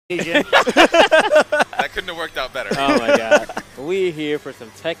That couldn't have worked out better. Oh my god. We're here for some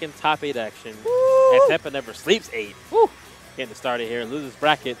Tekken top 8 action. Woo! And Tampa never sleeps 8. Woo! Getting started here. Losers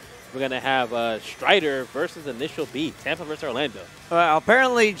bracket. We're going to have Strider versus InitialB. Tampa versus Orlando.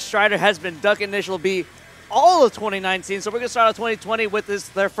 Apparently, Strider has been ducking InitialB all of 2019, so we're going to start out 2020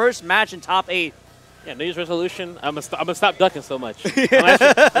 with their first match in top 8. Yeah, New Year's resolution. I'm going to stop ducking so much. I'm going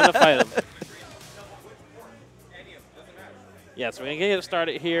to fight him. Yeah, so we're going to get it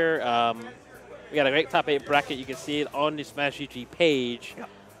started here. We got a great top 8 bracket. You can see it on the Smash GG page. Yep.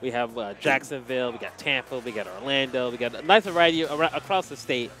 We have Jacksonville, we got Tampa, we got Orlando. We got a nice variety across the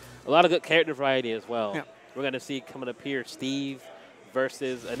state. A lot of good character variety as well. Yep. We're going to see coming up here Steve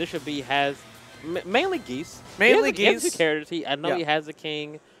versus InitialB has mainly Geese. Mainly Geese. He has 2 characters. I know he has a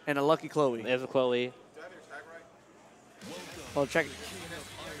King. And a Lucky Chloe. There's a Chloe. Well, check.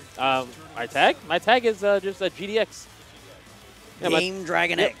 My tag? My tag is just a GDX. Yeah, Game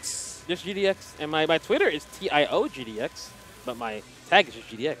Dragon X. Just GDX. And my Twitter is TIOGDX, but my tag is just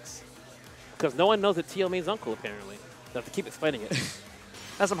GDX. Because no one knows that TO means uncle, apparently. So I have to keep explaining it.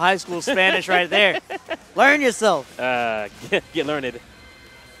 That's some high school Spanish right there. Learn yourself. Get learned.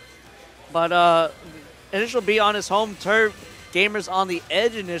 But InitialB on his home turf, Gamers on the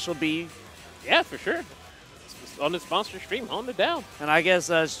Edge InitialB. Yeah, for sure. On the sponsor stream, holding it down. And I guess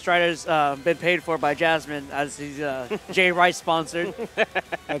Strider's been paid for by Jasmine as he's Jay Rice sponsored.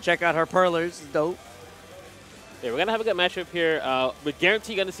 Check out her perlers. It's dope. Yeah, we're going to have a good matchup here. We're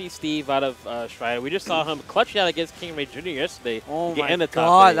guaranteed going to see Steve out of Strider. We just saw him clutch out against King Ray Jr. yesterday. Oh, my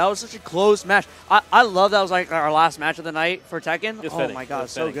God. That was such a close match. I love that was like our last match of the night for Tekken. Oh, my God.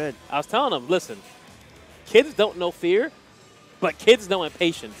 So good. I was telling him, listen, kids don't know fear, but kids know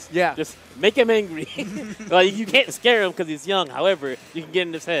impatience. Yeah. Just make him angry. Like, you can't scare him because he's young. However, you can get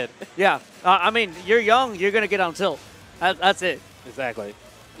in his head. Yeah. I mean, you're young. You're going to get on tilt. That's it. Exactly.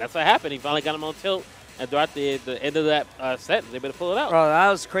 That's what happened. He finally got him on tilt. And throughout the end of that set, they better pull it out. Bro, that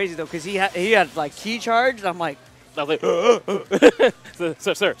was crazy, though, because he had, like, key charge. And I'm like. I was like,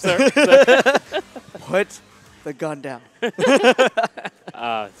 sir. Put the gun down.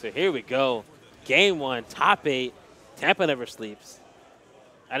 So here we go. Game 1, top 8. Tampa never sleeps.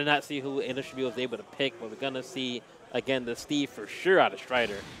 I did not see who InitialB was able to pick, but we're going to see, again, the Steve for sure out of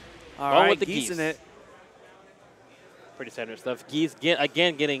Strider. All right, with the Geese in it. Pretty standard stuff. Geese,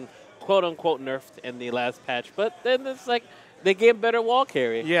 again, getting quote-unquote nerfed in the last patch, but then it's like they get better wall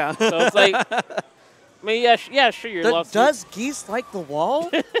carry. Yeah. So it's like, I mean, yeah, sure, you're lost. Does Geese like the wall?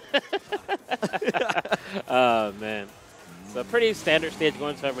 Oh, man. So pretty standard stage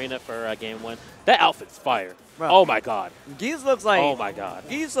going to arena for game 1. That outfit's fire. Bro, oh my God. Geese looks like. Oh my God.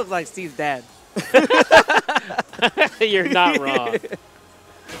 Geese looks like Steve's dad. You're not wrong.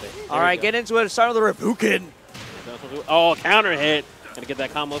 All right, get into it. Start with the Rebuken. Oh, counter hit. Gonna get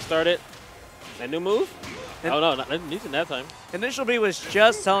that combo started. That new move? Oh no, not using that time. InitialB was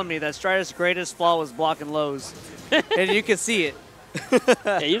just telling me that Strider's greatest flaw was blocking lows, and you can see it.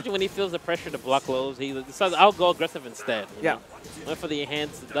 Yeah, usually when he feels the pressure to block lows, he decides I'll go aggressive instead. Yeah. Went for the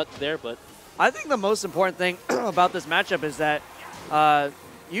enhanced duck there, but I think the most important thing about this matchup is that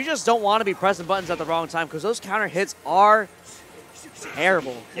you just don't want to be pressing buttons at the wrong time because those counter hits are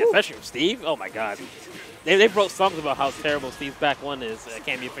terrible. Yeah, especially with Steve. Oh my God. They wrote songs about how terrible Steve's back one is.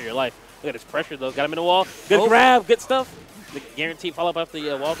 Can't be for your life. Look at his pressure though. Got him in the wall. Good grab. Good stuff. The guaranteed follow up after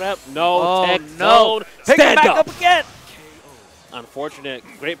the wall grab. No. Tech zone. Pick it back up again. Unfortunate.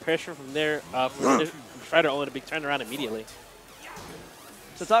 Great pressure from there. Strider only to be turned around immediately.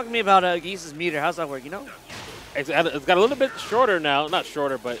 So talk to me about Geese's meter. How's that work? You know? It's got a little bit shorter now. Not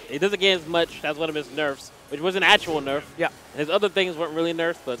shorter, but it doesn't gain as much. That's one of his nerfs, which was an actual nerf. Yeah. His other things weren't really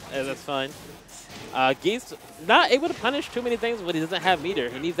nerfs, but that's fine. Geese not able to punish too many things when he doesn't have meter.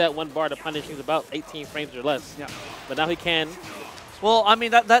 He needs that one bar to punish. He's about 18 frames or less. Yeah. But now he can. Well, I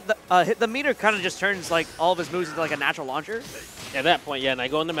mean, the meter kind of just turns like all of his moves into like a natural launcher. At that point, yeah, and I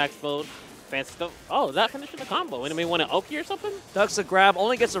go into max mode. Fancy stuff. Oh, that finishing the combo. Anybody want an Oki or something? Ducks a grab.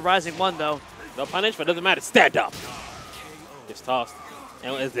 Only gets a rising one, though. No punish, but it doesn't matter. Stand up. Gets tossed.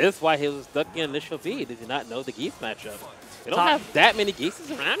 And is this why he was ducking InitialB? Did he not know the Geese matchup? We don't have that many Geeses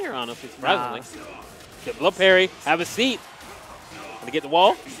around here, honestly, surprisingly. Get blow parry. Have a seat. Gonna get the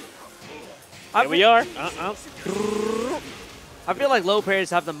wall. Here we are. I feel like low parries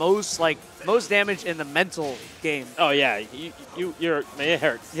have the most damage in the mental game. Oh yeah, it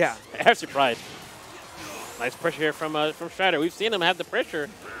hurts. Yeah, it hurts your pride. Nice pressure here from Strider. We've seen him have the pressure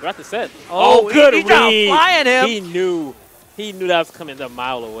throughout the set. Oh, good read. Flying him. He knew that was coming a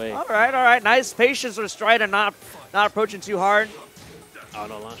mile away. All right. Nice patience with Strider, not approaching too hard. Oh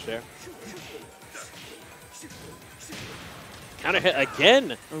no, launch there. Counter hit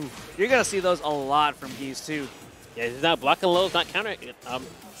again. Ooh. You're going to see those a lot from Geese, too. Yeah, he's not blocking lows, not countering.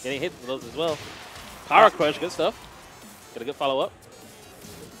 Getting hits with those as well. Power crush, good stuff. Got a good follow-up.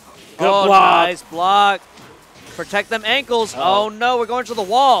 Good block. Nice block. Protect them ankles. Oh, no, we're going to the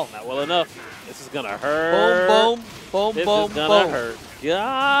wall. Not well enough. This is going to hurt. Boom, boom, boom, this boom, is gonna boom. hurt.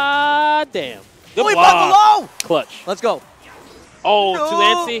 God damn. Good He block. blocked the low. Clutch. Let's go. Oh, No. too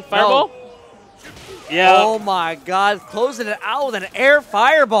antsy. Fireball? No. Yeah. Oh, my God. Closing it out with an air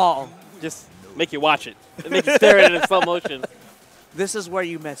fireball. Just make you watch it. Make you stare at it in slow motion. This is where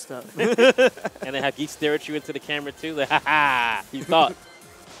you messed up. And then have Geese stare at you into the camera, too. Like, ha ha. You thought.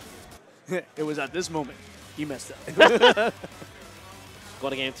 It was at this moment you messed up.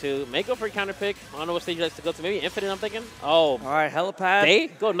 Going to game 2. May go for a counter pick. I don't know what stage he likes to go to. Maybe Infinite, I'm thinking. Oh. All right, helipad. They?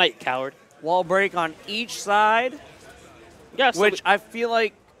 Go Knight, coward. Wall break on each side, Yeah, so which I feel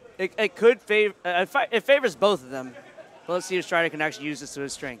like it could favor. It favors both of them. But let's see if Strider can actually use this to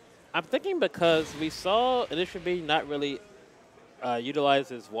his strength. I'm thinking because we saw InitialB not really utilize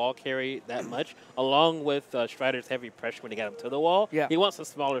his wall carry that much, along with Strider's heavy pressure when he got him to the wall. Yeah. He wants a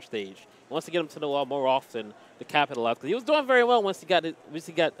smaller stage. He wants to get him to the wall more often to capitalize. Because he was doing very well once he got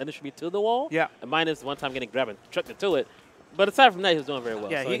InitialB to the wall. Yeah. And minus one time getting grabbed and chucked it to it. But aside from that, he was doing very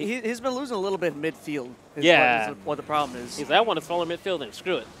well. Yeah, So he's been losing a little bit in midfield. Yeah. What the problem is. he's like, I want a smaller midfield and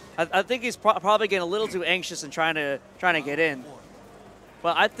screw it. I think he's probably getting a little too anxious and trying to get in.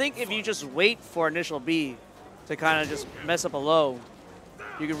 But I think if you just wait for InitialB to kind of just mess up a low,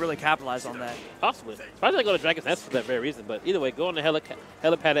 you can really capitalize on that. Possibly. Probably they go to Dragon's Nest for that very reason. But either way, go on the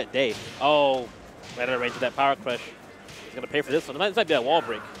helipad at day. Oh, right out of range of that power crush. He's going to pay for this one. It might be a wall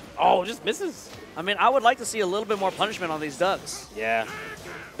break. Oh, just misses. I mean, I would like to see a little bit more punishment on these ducks. Yeah.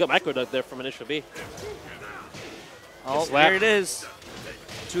 Good micro duck there from InitialB. Oh, slap. here it is.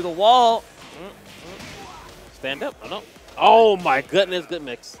 To the wall. Stand up. Oh, no. Oh, my goodness. Good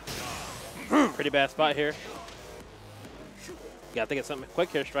mix. Pretty bad spot here. Got to think of something quick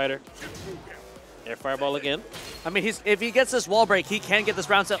here, Strider. Air fireball again. I mean, if he gets this wall break, he can get this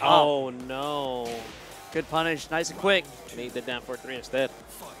round set. Oh, no. Good punish. Nice and quick. Need that down 4-3 instead.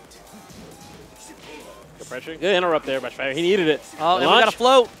 Good pressure. Good interrupt there by Strider. He needed it. Oh, The then we got launch. to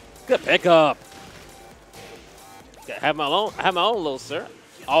float. Good pickup. I have my own little sir.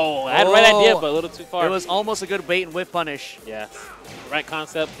 Oh, I had the right idea, but a little too far. It was almost a good bait and whip punish. Yeah. Right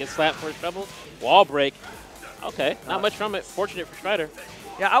concept. Get slapped for his trouble. Wall break. Okay. Not much from it. Fortunate for Strider.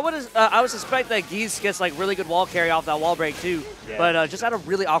 Yeah, I would suspect that Geese gets like really good wall carry off that wall break too, Yeah. but just at a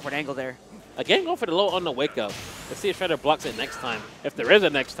really awkward angle there. Again, go for the low on the wake up. Let's see if Strider blocks it next time. If there is a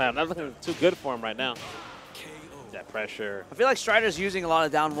next time. Not looking too good for him right now. That pressure. I feel like Strider's using a lot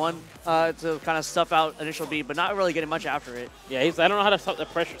of down one to kind of stuff out InitialB, but not really getting much after it. Yeah, I don't know how to stop the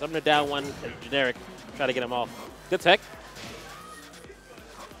pressure, so I'm going to down one generic. Try to get him off. Good tech.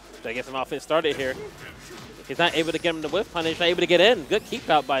 Try to get some offense started here. He's not able to get him to whiff punish, not able to get in. Good keep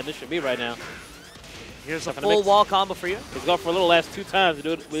out by InitialB right now. Here's a full wall combo for you. He's going for a little last 2 times.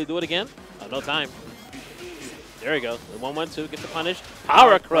 Will he do it again? Oh, no time. There we go. 1-1-2, gets the punish.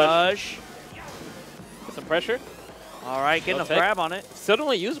 Power crush. Get some pressure. All right, getting No a tech. grab on it. Still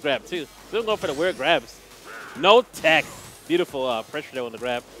don't use grab, too. Still going for the weird grabs. No tech. Beautiful pressure there on the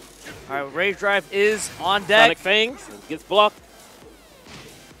grab. All right, Rage Drive is on deck. Sonic Fangs gets blocked.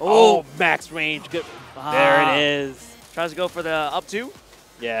 Oh, max range. Good. There it is. Tries to go for the up 2.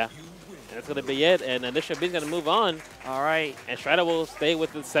 Yeah. And that's going to be it. And InitialB is going to move on. All right. And Strider will stay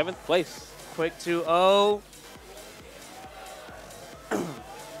with the 7th place. Quick 2-0. I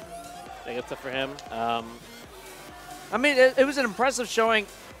think it's up for him. I mean, it was an impressive showing,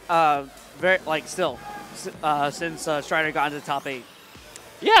 since Strider got into the top 8.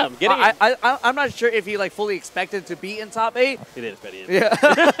 Yeah, I'm getting it. I'm not sure if he fully expected to be in top 8. He didn't expect it.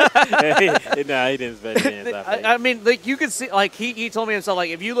 Yeah. No, he didn't expect it. I mean, you could see, he told me himself,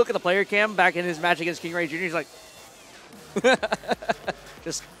 if you look at the player cam back in his match against King Ray Jr., he's like,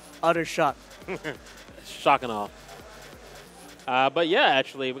 just utter shock. Shock and awe. But yeah,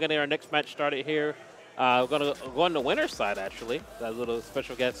 actually, we're going to get our next match started here. We're going to go on the winner's side, actually. That little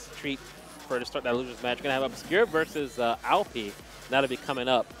special guest treat for to start that losers match. We're going to have Obscure versus Alpi. That'll be coming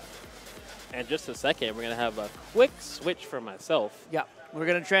up. In just a second, we're going to have a quick switch for myself. Yeah. We're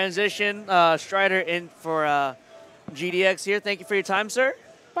going to transition Strider in for GDX here. Thank you for your time, sir.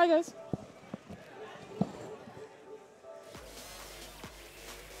 Bye, guys.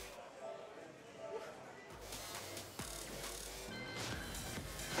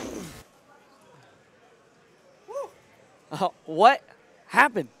 What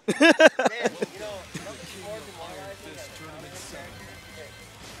happened?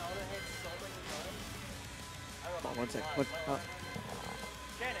 One second.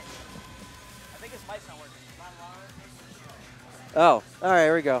 Oh, all right,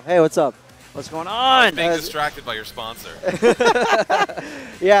 here we go. Hey, what's up? What's going on? Being distracted by your sponsor.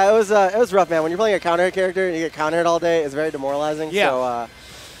 Yeah, it was rough, man. When you're playing a counter hit character and you get counter hit all day, it's very demoralizing. Yeah. So,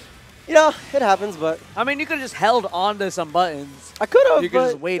 you know, it happens, but I mean, you could have just held on to some buttons. I could have. You could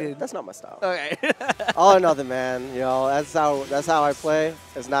have just waited. That's not my style. Okay. All or nothing, man. You know, that's how I play.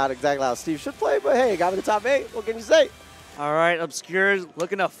 It's not exactly how Steve should play, but hey, got me the top 8. What can you say? All right, Obscure's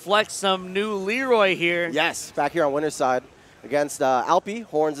looking to flex some new Leroy here. Yes, back here on winner's side against Alpi.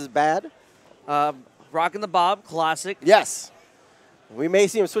 Hornzisbadgg. Rocking the Bob, classic. Yes. We may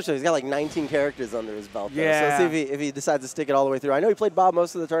see him switch though. He's got like 19 characters under his belt. Though. Yeah. So let's see if he decides to stick it all the way through. I know he played Bob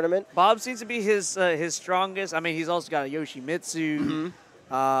most of the tournament. Bob seems to be his strongest. I mean, he's also got a Yoshimitsu.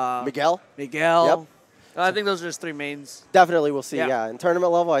 Miguel. Miguel. Yep. I think those are his 3 mains. Definitely we'll see. Yeah. Yeah. In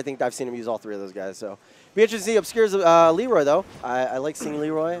tournament level, I think I've seen him use all 3 of those guys. So be interested to see Obscure's Leroy though. I like seeing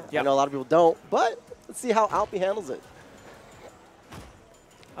Leroy. Yep. I know a lot of people don't, but let's see how Alpi handles it.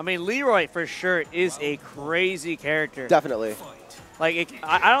 I mean, Leroy for sure is a crazy character. Definitely. Like,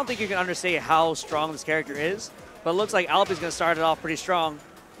 I don't think you can understand how strong this character is, but it looks like Alpi's going to start it off pretty strong.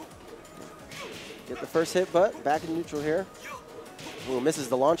 Get the first hit, but back in neutral here. Ooh, misses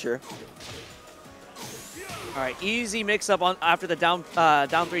the launcher. All right, easy mix-up on after the down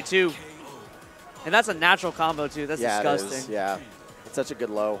 3-2. And that's a natural combo, too. That's disgusting. It is. Yeah, it's such a good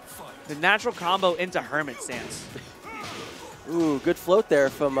low. The natural combo into Hermit stance. Ooh, good float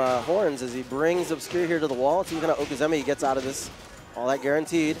there from Horns as he brings Obscure here to the wall. See what kind of Okazeme he gets out of this. All that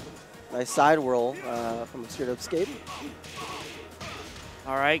guaranteed. Nice side whirl from Obscure to Escape.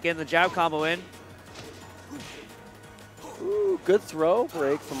 All right, getting the jab combo in. Ooh, good throw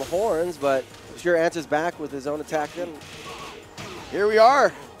break from Horns, but Obscure answers back with his own attack. And here we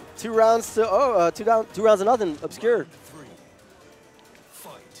are. 2 rounds to 2 rounds to nothing. Obscure.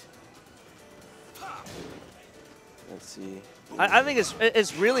 Let's see. I think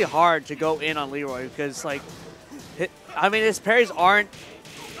it's really hard to go in on Leroy because, like, I mean, his parries aren't,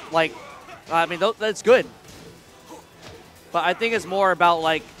 like, I mean, that's good. But I think it's more about,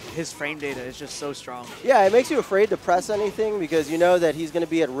 like, his frame data is just so strong. Yeah, it makes you afraid to press anything because you know that he's going to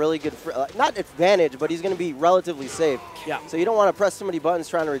be at really good, not advantage, but he's going to be relatively safe. Yeah. So you don't want to press too many buttons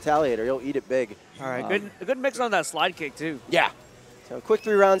trying to retaliate or you'll eat it big. All right, good mix on that slide kick, too. Yeah. So quick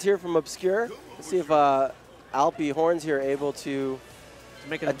 3 rounds here from Obscure. Let's see if Alpi Horns here able to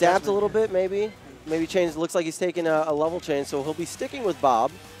Make an adapt a little bit, maybe. Maybe change. Looks like he's taking a level change, so he'll be sticking with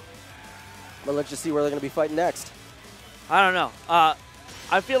Bob. But let's just see where they're going to be fighting next. I don't know.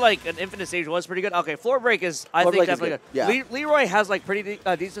 I feel like an Infinite Stage was pretty good. Okay, floor break is, I think, definitely good. Yeah. Leroy has, like, pretty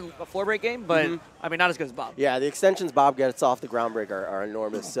decent floor break game, but, I mean, not as good as Bob. Yeah, the extensions Bob gets off the ground break are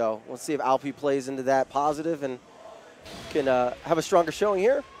enormous. So let's see if Alpi plays into that positive and can have a stronger showing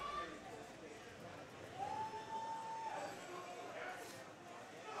here.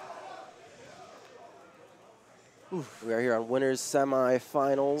 We are here on winners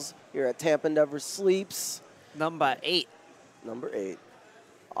semifinals here at Tampa Never Sleeps. Number 8. Number 8.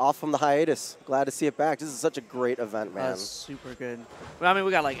 Off from the hiatus. Glad to see it back. This is such a great event, man. That's super good. I mean,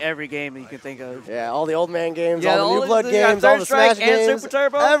 we got like every game that you can think of. Yeah, all the old man games, Yeah, all the New Blood the games, Third all the Strike Smash and games. Super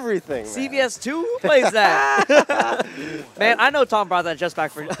Turbo. Everything, man. CVS 2? Who plays that? Man, I know Tom brought that just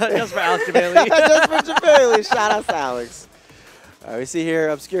back for just for Alex Jabali. Just for Jabali. Shout out to Alex. All right, we see here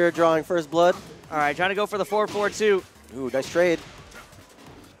Obscure drawing first blood. All right, trying to go for the 4-4-2. Ooh, nice trade.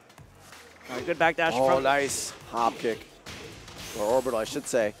 All right, good backdash. Oh, nice hop kick. Or orbital, I should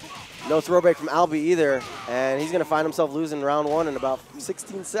say. No throw break from Albi either, and he's going to find himself losing round 1 in about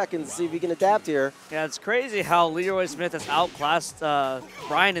 16 seconds. See if he can adapt here. Yeah, it's crazy how Leroy Smith has outclassed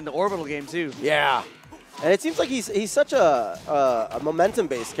Brian in the orbital game, too. Yeah. And it seems like he's such a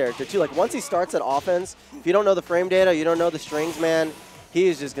momentum-based character, too. Like, once he starts at offense, if you don't know the frame data, you don't know the strings, man, he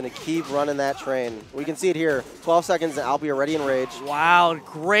is just going to keep running that train. We can see it here. 12 seconds, and Albi already enraged. Wow,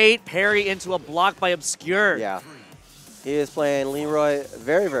 great parry into a block by Obscure. Yeah. He is playing Leroy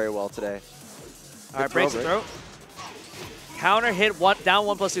very, very well today. All right, breaks the throw. Counter hit down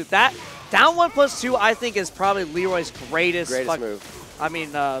 1+2. That down 1+2, I think, is probably Leroy's greatest move. I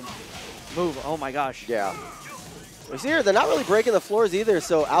mean, move. Oh my gosh. Yeah. We see here, they're not really breaking the floors either,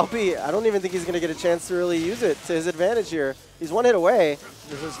 so Alpi, I don't even think he's going to get a chance to really use it to his advantage here. He's 1 hit away.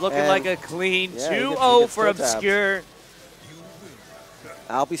 This is looking like a clean 2-0 for Tapped. Obscure.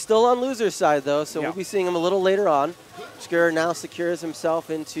 Alpi's still on loser's side, though, so we'll be seeing him a little later on. Obscure now secures himself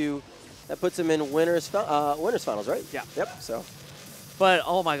into, that puts him in winners finals, right? Yeah. Yep, so. But,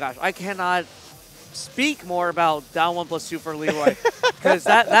 oh my gosh, I cannot speak more about down 1+2 for Leroy. Because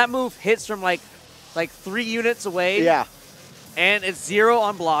that move hits from like 3 units away. Yeah. And it's 0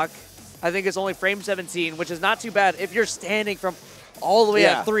 on block. I think it's only frame 17, which is not too bad if you're standing from all the way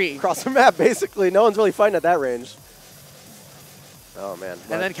at 3. Across the map, basically. No one's really fighting at that range. Oh, man.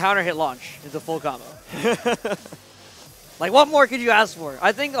 And then counter hit launch into full combo. Like, what more could you ask for?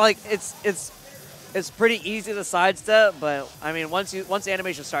 I think, like, it's pretty easy to sidestep, but, I mean, once the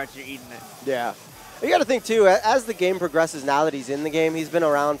animation starts, you're eating it. Yeah. You got to think, too, as the game progresses, now that he's in the game, he's been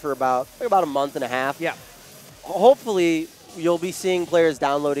around for about a month and a half. Yeah. Hopefully, you'll be seeing players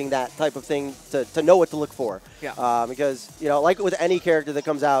downloading that type of thing to know what to look for. Yeah. Because, you know, like with any character that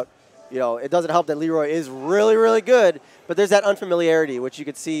comes out, you know, it doesn't help that Leroy is really, really good, but there's that unfamiliarity, which you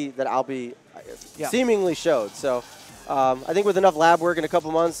could see that Albie seemingly showed. So I think with enough lab work in a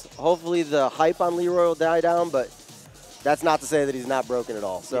couple months, hopefully the hype on Leroy will die down, but that's not to say that he's not broken at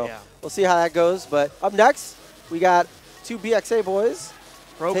all. So we'll see how that goes. But up next, we got 2 BXA boys.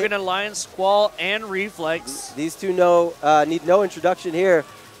 Broken Alliance, Squall, and Reflex. These two need no introduction here.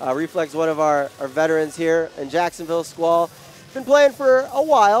 Reflex, one of our veterans here in Jacksonville. Squall, been playing for a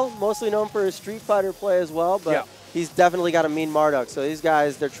while, mostly known for his Street Fighter play as well, but he's definitely got a mean Marduk. So these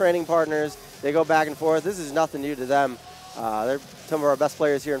guys, they're training partners. They go back and forth. This is nothing new to them. They're some of our best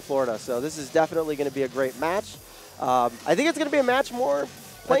players here in Florida. So this is definitely going to be a great match. I think it's going to be a match more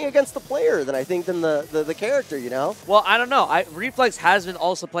playing against the player than I think than the character, you know? Well, I don't know. Reflex has been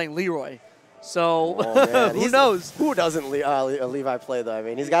also playing Leroy. So who knows? Who doesn't Levi play, though? I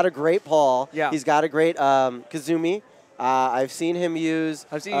mean, he's got a great Paul. Yeah. He's got a great Kazumi. I've seen him use...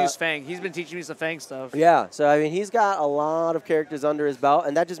 use Fang. He's been teaching me some Fang stuff. Yeah, so I mean, he's got a lot of characters under his belt,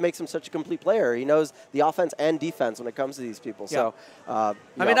 and that just makes him such a complete player. He knows the offense and defense when it comes to these people. Yeah. So,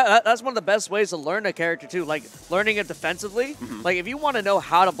 I mean, that's one of the best ways to learn a character, too. Like, learning it defensively. Like, if you want to know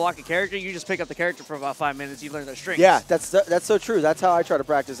how to block a character, you just pick up the character for about 5 minutes. You learn their strengths. Yeah, that's so true. That's how I try to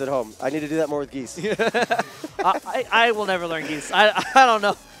practice at home. I need to do that more with Geese. I will never learn Geese. I don't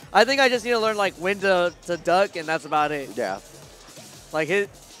know. I think I just need to learn, like, when to duck, and that's about it. Yeah. Like,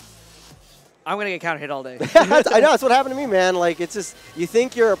 I'm going to get counter hit all day. I know. That's what happened to me, man. Like, it's just, you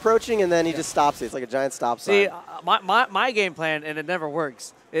think you're approaching, and then he just stops it. It's like a giant stop sign. See, my game plan, and it never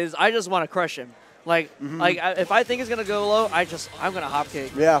works, is I just want to crush him. Like, if I think he's going to go low, I'm going to hop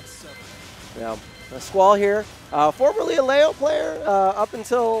kick. Yeah. Yeah. Squall here, formerly a Leo player up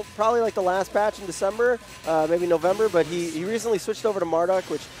until probably like the last patch in December, maybe November, but he recently switched over to Marduk,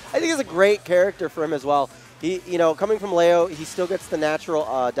 which I think is a great character for him as well. He, you know, coming from Leo, he still gets the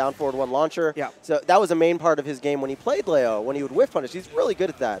natural down forward 1 launcher. Yeah. So that was a main part of his game when he played Leo, when he would whiff punish. He's really good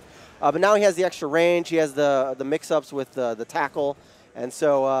at that. But now he has the extra range. He has the mix-ups with the tackle. And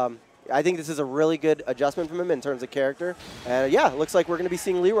so I think this is a really good adjustment from him in terms of character. And yeah, it looks like we're going to be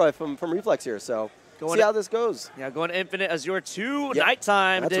seeing Leroy from Reflex here. So see how this goes. Yeah, going to Infinite Azure 2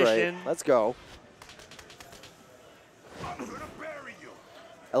 Nighttime Edition. Right. Let's go.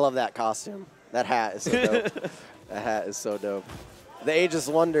 I love that costume. That hat is so dope. That hat is so dope. The Aegis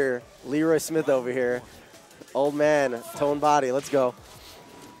Wonder, Leroy Smith over here. Old man, toned body. Let's go.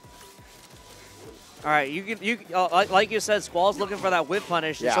 All right, like you said, Squall's looking for that whip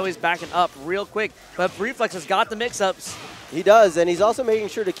punish, and so he's backing up real quick. But Reflex has got the mix-ups. He does, and he's also making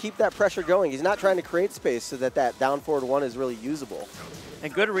sure to keep that pressure going. He's not trying to create space so that down forward 1 is really usable.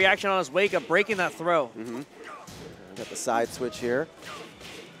 And good reaction on his wake up, breaking that throw. Got the side switch here.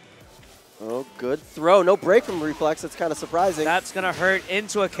 Oh, good throw. No break from Reflex. That's kind of surprising. That's going to hurt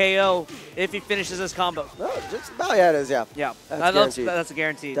into a KO if he finishes his combo. No, just about, yeah, it is, yeah. Yeah, that's guaranteed. That's a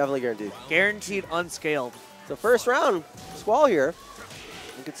guaranteed. Definitely guaranteed. Guaranteed unscaled. So first round, Squall here.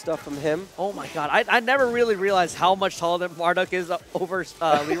 Good stuff from him. Oh, my God. I never really realized how much taller than Marduk is over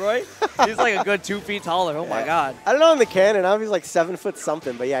Leroy. He's like a good 2 feet taller. Oh, my God. I don't know in the canon. I don't know if he's like 7 foot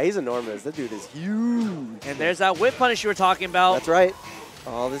something, but yeah, he's enormous. That dude is huge. And there's that whip punish you were talking about. That's right.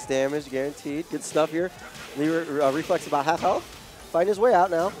 All this damage guaranteed. Good stuff here. Reflex about half health. Fighting his way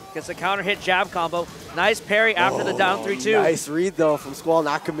out now. Gets a counter hit jab combo. Nice parry after the down 3-2. Nice read, though, from Squall,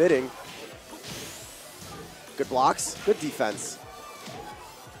 not committing. Good blocks. Good defense.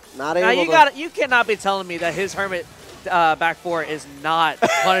 Not able now you cannot be telling me that his Hermit back 4 is not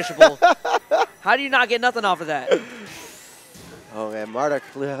punishable. How do you not get nothing off of that? Oh, man, Marduk,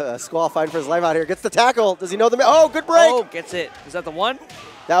 Squall fighting for his life out here. Gets the tackle. Does he know the... Oh, good break. Oh, gets it. Is that the 1?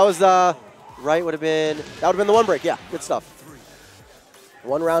 That was, right, would have been... That would have been the 1 break. Yeah, good stuff.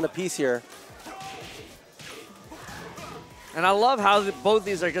 1 round apiece here. And I love how both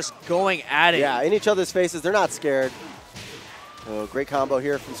these are just going at it. Yeah, in each other's faces. They're not scared. Oh, great combo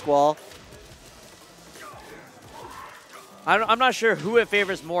here from Squall. I'm not sure who it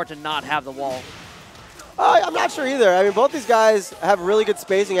favors more to not have the wall. I'm not sure either. I mean, both these guys have really good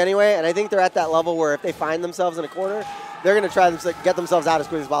spacing anyway, and I think they're at that level where if they find themselves in a corner, they're going to try to get themselves out as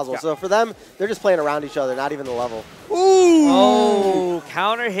quick as possible. Yeah. So for them, they're just playing around each other, not even the level. Ooh! Oh,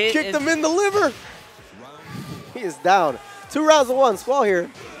 counter hit. Kicked him in the liver. He is down. 2 rounds to 1. Squall here.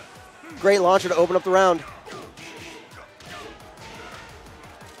 Great launcher to open up the round.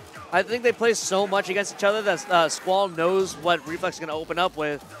 I think they play so much against each other that Squall knows what Reflex is going to open up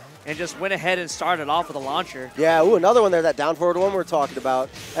with and just went ahead and started off with a launcher. Yeah, ooh, another one there, that down forward one we're talking about.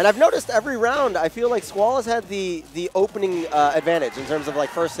 And I've noticed every round, I feel like Squall has had the opening advantage in terms of like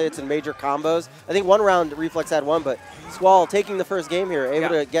first hits and major combos. I think one round Reflex had one, but Squall taking the first game here, able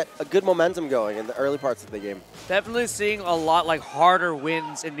to get a good momentum going in the early parts of the game. Definitely seeing a lot like harder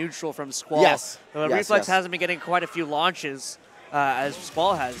wins in neutral from Squall. Yes. But Yes, Reflex yes. hasn't been getting quite a few launches as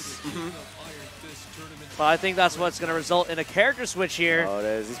Squall has. But I think that's what's going to result in a character switch here. Oh, it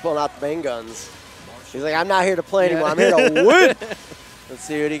is. He's pulling out the main guns. He's like, I'm not here to play anymore. I'm here to win. Let's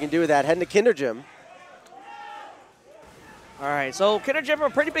see what he can do with that. Heading to Kinder Gym. All right, so Kinder Gym, a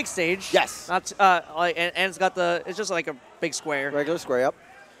pretty big stage. Yes. Not and it's got it's just like a big square. Regular square, yep.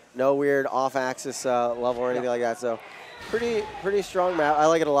 No weird off-axis level or anything like that. So pretty strong map. I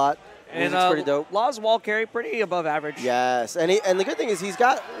like it a lot. And Music's pretty dope. Law's wall carry, pretty above average. Yes, and the good thing is he's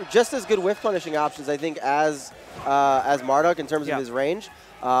got just as good whiff punishing options, I think, as Marduk in terms of his range.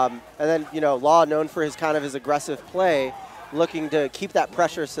 And then Law, known for his his aggressive play, looking to keep that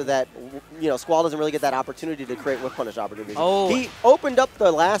pressure so that Squall doesn't really get that opportunity to create whiff punish opportunities. Oh. He opened up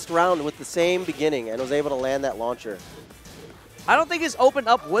the last round with the same beginning and was able to land that launcher. I don't think he's opened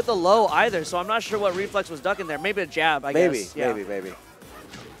up with a low either, so I'm not sure what Reflex was ducking there. Maybe a jab, I guess. Maybe.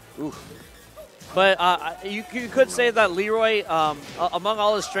 Ooh. But you could say that Leroy, among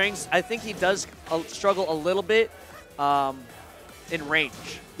all his strengths, I think he does struggle a little bit in range.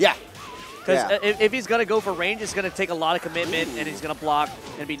 Yeah. Because if he's going to go for range, it's going to take a lot of commitment, and he's going to block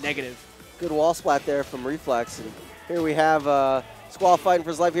and be negative. Good wall splat there from Reflex. And here we have Squall fighting for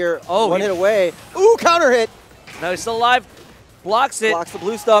his life here. Oh, one hit away. Ooh, counter hit. No, he's still alive. Blocks it. Blocks the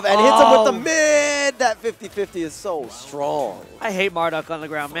blue stuff and hits him with the mid. That 50-50 is so strong. I hate Marduk on the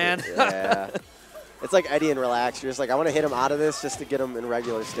ground, man. Yeah. It's like Eddie and Relax. You're just like, I want to hit him out of this just to get him in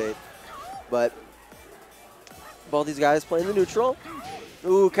regular state. But both these guys playing the neutral.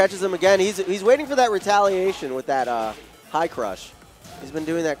 Ooh, catches him again. He's waiting for that retaliation with that high crush. He's been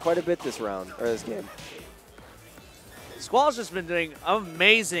doing that quite a bit this round, or this game. Squall's just been doing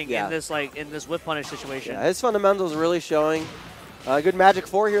amazing Yeah. in this whip punish situation. Yeah, his fundamentals really showing. Good Magic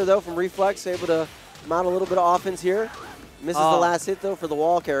 4 here, though, from Reflex. Able to mount a little bit of offense here. Misses the last hit, though, for the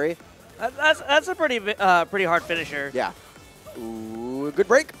wall carry. That's a pretty hard finisher. Yeah. Ooh, good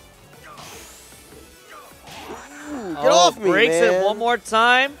break. Ooh, get off me, breaks man. it one more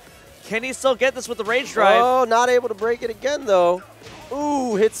time. Can he still get this with the rage drive? Oh, not able to break it again, though.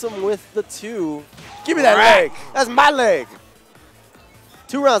 Ooh, hits him with the 2. Give me that leg. That's my leg.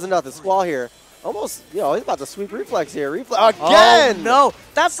 2 rounds to nothing. Squall here. Almost, he's about to sweep Reflex here. Reflex again. Oh, no.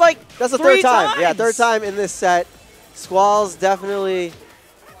 That's the third time. Yeah, third time in this set. Squall's definitely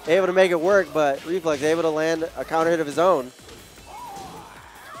able to make it work, but Reflex able to land a counter hit of his own.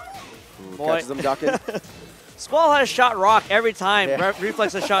 Catches him ducking. Squall has shot rock every time. Yeah.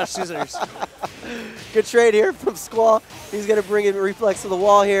 Reflex has shot scissors. Good trade here from Squall. He's going to bring in Reflex to the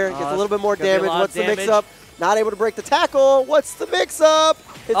wall here. Gets a little bit more damage. What's the mix-up? Not able to break the tackle. What's the mix-up?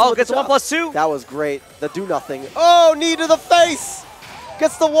 Gets a 1+2. That was great. The do-nothing. Oh, knee to the face.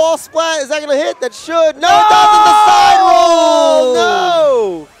 Gets the wall splat. Is that going to hit? That should. No, it doesn't. The side roll.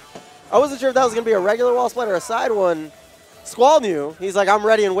 No. I wasn't sure if that was going to be a regular wall splat or a side one. Squall knew. He's like, I'm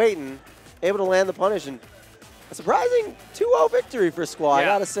ready and waiting. Able to land the punish. And a surprising 2-0 victory for Squall, I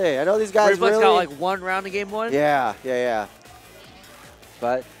got to say. I know these guys Reflex really... got like 1 round in game 1. Yeah.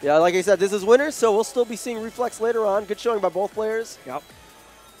 But, yeah, like I said, this is winners, so we'll still be seeing Reflex later on. Good showing by both players. Yep.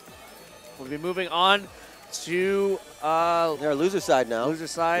 We'll be moving on to... They're loser side now. Loser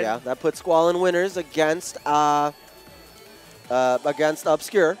side. Yeah, that puts Squall in winners against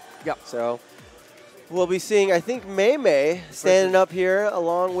Obscure. Yep. So we'll be seeing, I think, May standing up here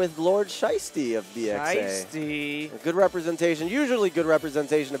along with Lord Shyste of BXA. Shyste. Good representation, usually good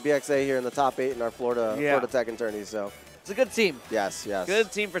representation of BXA here in the top 8 in our Florida Tekken tourneys. So it's a good team. Yes.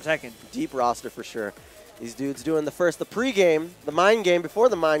 Good team for Tekken. Deep roster for sure. These dudes doing the pre-game, the mind game before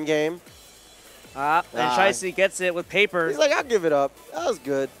the mind game. And Shyste gets it with paper. He's like, I'll give it up. That was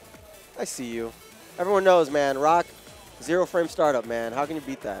good. I see you. Everyone knows, man. Rock, 0 frame startup, man. How can you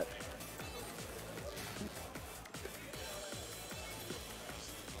beat that?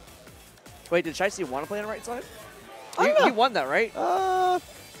 Wait, did Shyste want to play on the right side? He won that, right? I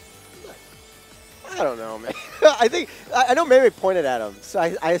don't know, man. I know Meme pointed at him, so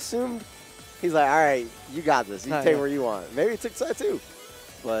I assumed He's like, all right, you got this. You Oh, take yeah. where you want. Maybe he took side too.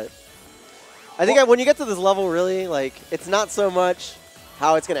 But I think when you get to this level, really, like, it's not so much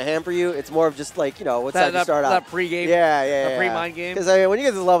how it's going to hamper you. It's more of just like, you know, what side you start out. That pre-game. Yeah. Pre-mind game. Because I mean, when you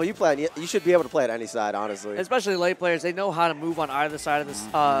get to this level, you should be able to play it any side, honestly. Especially late players, they know how to move on either side of this,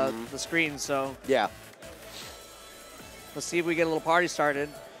 the screen. So Yeah. let's see if we get a little party started.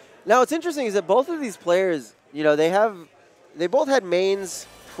 Now, what's interesting is that both of these players, you know, they both had mains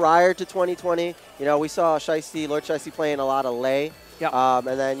prior to 2020. You know, we saw Lord Shyste playing a lot of Lei. Yep.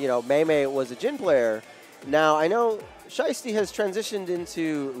 And then, you know, Mei was a Jin player. Now, I know Shyste has transitioned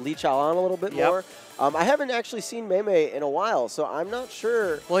into Lee Chaolan a little bit more. I haven't actually seen Mei in a while, so I'm not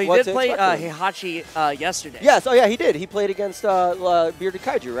sure. Well, he what did to play expect from him. Heihachi yesterday. Yes, oh yeah, he did. He played against Bearded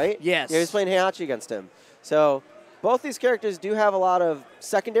Kaiju, right? Yes. Yeah, he was playing Heihachi against him. So both these characters do have a lot of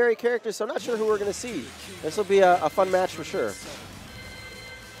secondary characters, so I'm not sure who we're going to see. This will be a fun match for sure.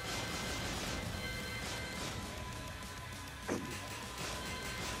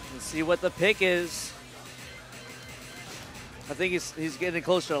 Let's see what the pick is. I think he's getting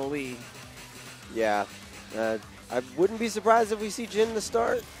closer to the lead. Yeah. I wouldn't be surprised if we see Jin to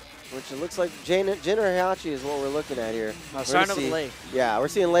start, which it looks like Jin or Heihachi is what we're looking at here. Starting with Lei. Yeah, we're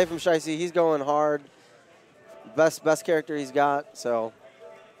seeing Lei from Shyste. He's going hard. Best character he's got, so.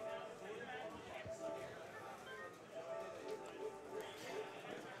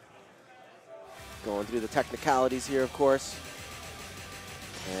 Going through the technicalities here, of course.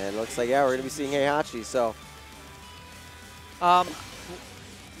 And it looks like, yeah, we're going to be seeing Heihachi, so.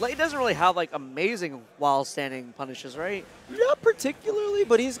 Lei doesn't really have like amazing while standing punishes, right? Not particularly,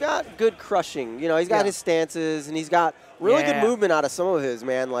 but he's got good crushing. You know, he's got his stances, and he's got really good movement out of some of his,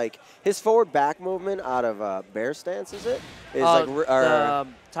 man. Like, his forward back movement out of bear stance, is it? Is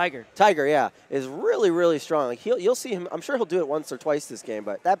Tiger. Tiger, yeah, is really, really strong. Like, you'll see him, I'm sure he'll do it once or twice this game,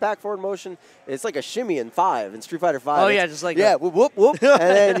 but that back forward motion, it's like a shimmy in 5, in Street Fighter 5. Oh, yeah, just like whoop, whoop, whoop, and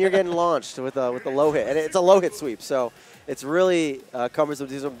then you're getting launched with a low hit. And it's a low hit sweep, so it's really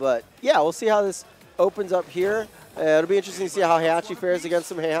cumbersome. But, yeah, we'll see how this opens up here. It'll be interesting to see how Heihachi fares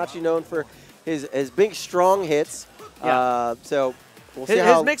against him. Heihachi known for his big, strong hits. Yeah. So we'll see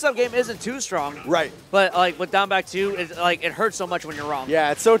how his mix-up game isn't too strong. Right. But like with down back 2, it hurts so much when you're wrong.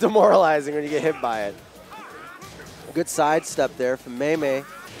 Yeah, it's so demoralizing when you get hit by it. A good sidestep there from Mei.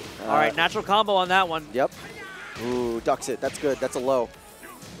 All right, natural combo on that one. Yep. Ooh, ducks it. That's good. That's a low.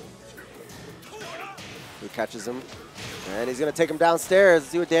 He catches him. And he's going to take him downstairs.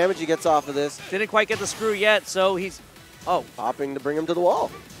 See what damage he gets off of this. Didn't quite get the screw yet, so he's... Oh. Hopping to bring him to the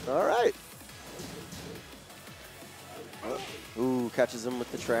wall. All right. Ooh, catches him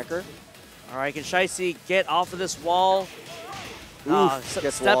with the tracker. All right, can Shyste get off of this wall? Gets wall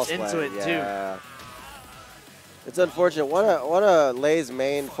Steps into splat. it, too. It's unfortunate. One of Lei's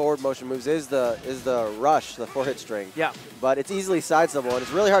main forward motion moves is the rush, the 4-hit string. Yeah. But it's easily sidesteppable, and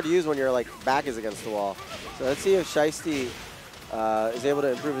it's really hard to use when your back is against the wall. So let's see if Shyste is able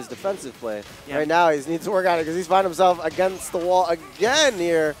to improve his defensive play. Yeah. Right now, he needs to work on it because he's finding himself against the wall again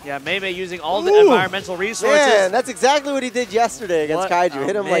here. Yeah, Mei using all the environmental resources. Man, that's exactly what he did yesterday against Kaiju.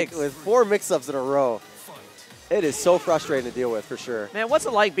 Hit him mix. with 4 mix-ups in a row. It is so frustrating to deal with, for sure. Man, what's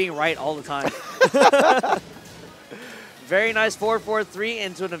it like being right all the time? Very nice 4-4-3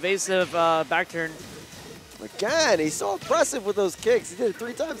 into an evasive back turn. Again, he's so impressive with those kicks. He did it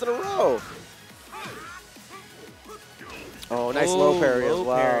 3 times in a row. Oh, nice low parry as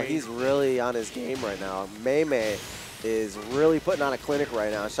well. Parry. He's really on his game right now. Mei is really putting on a clinic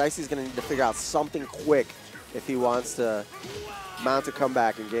right now. Shyste's going to need to figure out something quick if he wants to mount a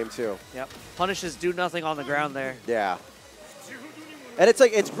comeback in game 2. Yep. Punishes do nothing on the ground there. Yeah. And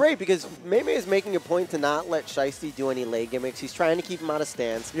it's great because Mei is making a point to not let Shyste do any Lei gimmicks. He's trying to keep him out of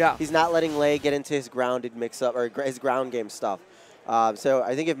stance. Yeah. He's not letting Lei get into his grounded mix-up or his ground game stuff. So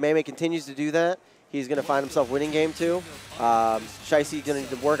I think if Mei continues to do that, he's going to find himself winning game 2. Shyste's going to need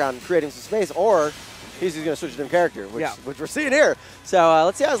to work on creating some space, or he's just going to switch to a different character, which we're seeing here. So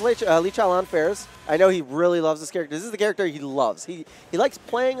let's see how Lee Chaolan fares. I know he really loves this character. This is the character he loves. He likes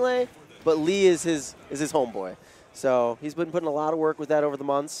playing Lei, but Lee is his homeboy. So he's been putting a lot of work with that over the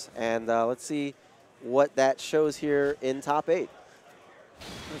months, and let's see what that shows here in top 8.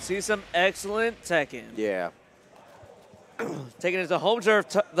 Let's see some excellent Tekken. Yeah. Taking it to home turf,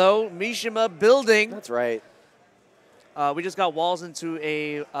 though. Mishima building. That's right. We just got walls into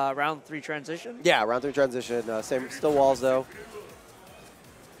a round 3 transition. Yeah, round 3 transition. Still walls, though.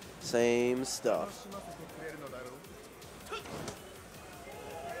 Same stuff.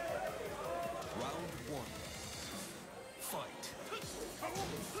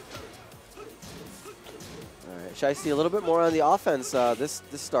 All right, Shyste a little bit more on the offense this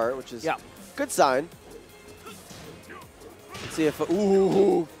start, which is Good sign. Let's see if,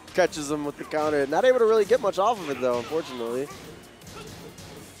 ooh, catches him with the counter. Not able to really get much off of it, though, unfortunately.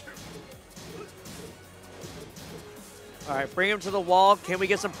 All right, bring him to the wall. Can we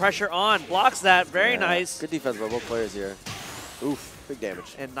get some pressure on? Blocks that. Very nice. Good defense by both players here. Oof, big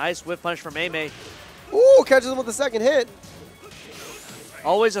damage. And nice whip punch from Mei. Ooh, catches him with the second hit.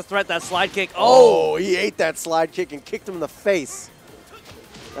 Always a threat, that slide kick. Oh, he ate that slide kick and kicked him in the face.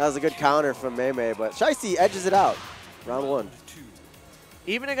 That was a good counter from Mei, but Shyste edges it out. Round 1.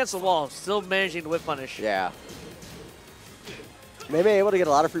 Even against the wall, still managing to whip punish. Yeah. Mei able to get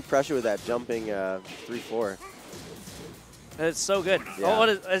a lot of free pressure with that jumping 3-4. It's so good. Yeah. Oh, what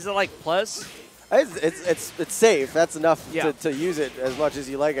is it like plus? It's safe. That's enough Yeah. to use it as much as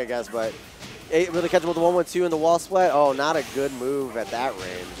you like, I guess. But able to catch him with the 1-1-2 and the wall split. Oh, not a good move at that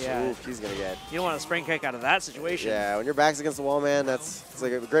range. Yeah. Oof, he's gonna get. You don't want a spring kick out of that situation. Yeah, when your back's against the wall, man, it's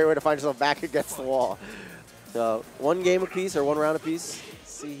like a great way to find yourself back against the wall. So 1 game apiece or 1 round apiece.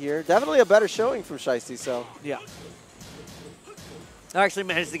 Let's see here, definitely a better showing from Shyste. So Yeah. I actually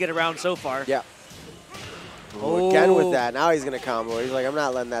managed to get around so far. yeah. Oh. Again with that. Now he's gonna combo. He's like, I'm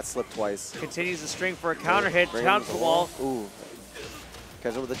not letting that slip twice. Continues the string for a counter hit. Bring him Counter to to the wall. Ooh.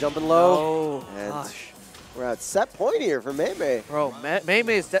 Catch him with the jumping low. Oh, And gosh. we're at set point here for Mei. Bro,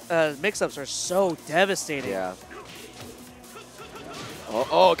 Mei's mix-ups are so devastating. Yeah.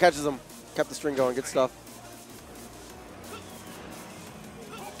 Oh, catches him. Kept the string going. Good stuff.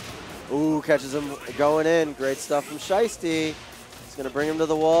 Ooh, catches him going in. Great stuff from Shyste. He's going to bring him to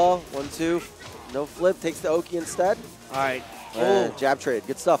the wall. 1-2. No flip. Takes the Oki instead. All right. And jab trade.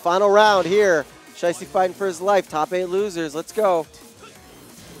 Good stuff. Final round here. Shyste fighting for his life. Top 8 losers. Let's go.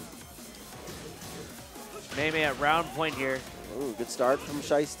 Mei at round point here. Ooh, good start from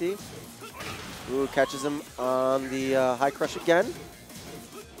Shyste. Ooh, catches him on the high crush again.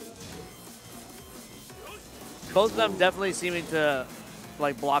 Both of them definitely seeming to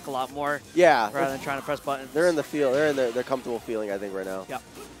like block a lot more. Yeah. Rather than trying to press buttons. They're in the feel. They're in their comfortable feeling, I think, right now. Yeah.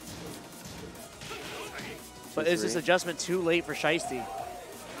 But is this adjustment too late for Shyste?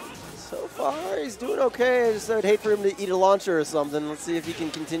 So far, he's doing okay. I would hate for him to eat a launcher or something. Let's see if he can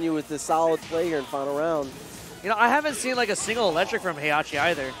continue with this solid play here in final round. You know, I haven't seen like a single electric from Heihachi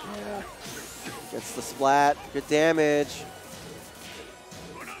either. Yeah. Gets the splat. Good damage.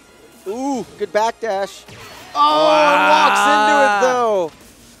 Ooh, good backdash. Oh, and walks into it, though.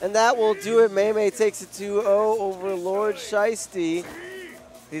 And that will do it. Mei takes it 2-0 over Lord Shyste.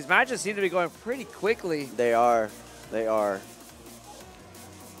 These matches seem to be going pretty quickly. They are. They are.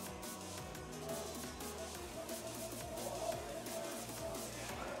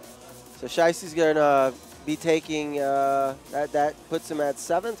 So Shyste's going to be taking, that puts him at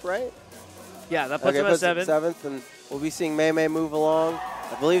 7th, right? Yeah, that puts him at 7th. 7th, and we'll be seeing Mei move along.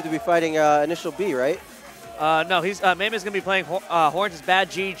 I believe to be fighting InitialB, right? No, he's Mei's going to be playing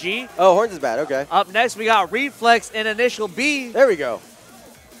Hornzisbadgg GG. Oh, Hornzisbadgg, okay. Up next, we got Reflex and InitialB. There we go.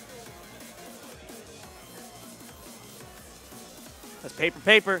 That's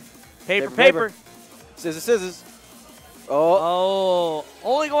paper. Scissors. Oh. Oh,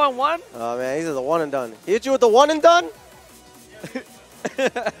 only going 1? Oh, man, these are the one and done. He hit you with the one and done?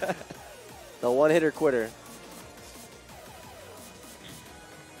 The one-hitter quitter.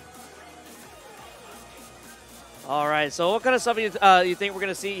 All right, so what kind of stuff you think we're going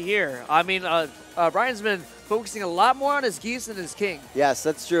to see here? I mean, Brian's been focusing a lot more on his geese than his king. Yes,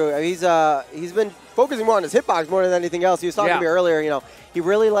 that's true. I mean, he's been focusing more on his hitbox more than anything else. He was talking to me earlier, you know, he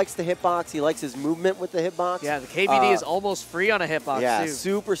really likes the hitbox. He likes his movement with the hitbox. Yeah, the KVD is almost free on a hitbox, yeah, too.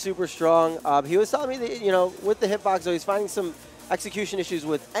 super, super strong. He was telling me that, you know, with the hitbox, though, he's finding some execution issues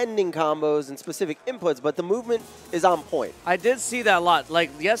with ending combos and specific inputs, but the movement is on point. I did see that a lot. Like,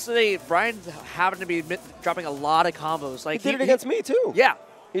 yesterday, Brian happened to be dropping a lot of combos. Like, he did it against me, too. Yeah.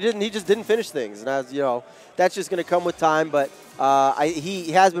 He just didn't finish things, and as you know, that's just going to come with time. But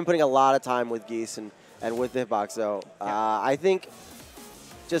he has been putting a lot of time with geese and with the hitbox. So I think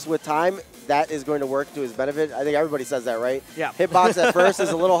just with time, that is going to work to his benefit. I think everybody says that, right? Yeah. Hitbox at first is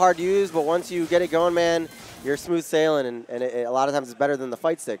a little hard to use, but once you get it going, man, you're smooth sailing, and a lot of times it's better than the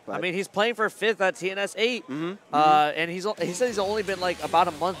fight stick. But I mean, he's playing for 5th at TNS 8, and he said he's only been like about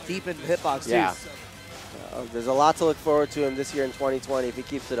a month deep in hitbox too. Yeah. There's a lot to look forward to him this year in 2020 if he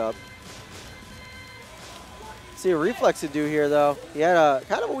keeps it up. See what Reflex would do here, though. He had a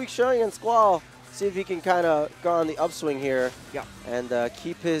kind of a weak showing in Squall. See if he can kind of go on the upswing here and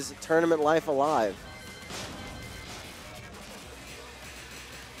keep his tournament life alive.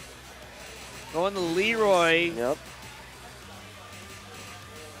 Going to Leroy. Yep.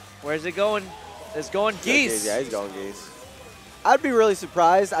 Where's it going? It's going geese. Yeah, he's going geese. I'd be really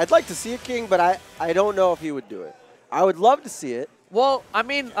surprised. I'd like to see a King, but I don't know if he would do it. I would love to see it. Well, I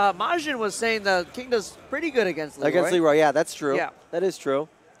mean, Majin was saying the King does pretty good against Leroy. Against Leroy, yeah, that's true. Yeah. That is true.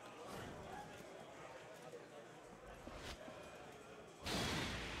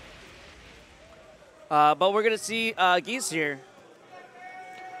 But we're going to see Geese here.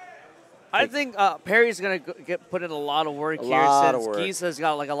 I think Perry's going to get put in a lot of work here since Geese has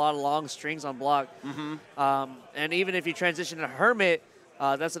got like a lot of long strings on block. And even if you transition to Hermit,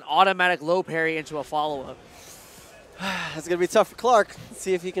 that's an automatic low parry into a follow-up. That's going to be tough for Clark. Let's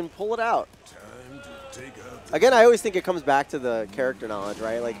see if he can pull it out. Again, I always think it comes back to the character knowledge,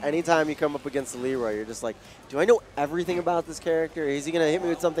 right? Like, anytime you come up against Leroy, you're just like, do I know everything about this character? Is he going to hit me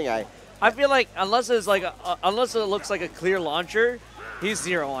with something I feel like unless it's like unless it looks like a clear launcher, he's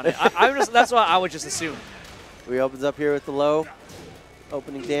 0 on it. That's what I would just assume. He opens up here with the low.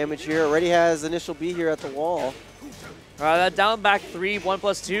 Opening damage here. Already has InitialB here at the wall. All right, that down back 3,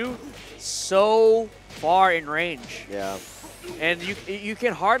 1+2, so far in range. Yeah. And you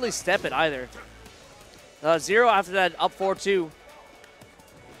can hardly step it either. 0 after that, up 4-2.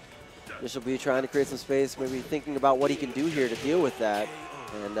 InitialB trying to create some space, maybe thinking about what he can do here to deal with that.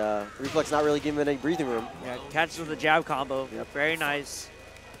 And Reflex not really giving him any breathing room. Yeah, catches with the jab combo. Yep. Very nice.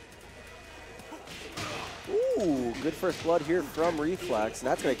 Ooh, good first blood here from Reflex, and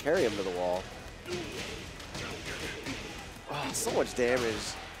that's going to carry him to the wall. Oh, so much damage.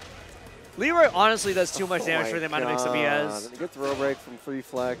 Leroy honestly does too much damage for the amount of mix-up he has. Good throw break from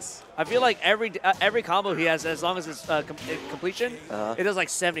Reflex. I feel like every combo he has, as long as it's completion, it does like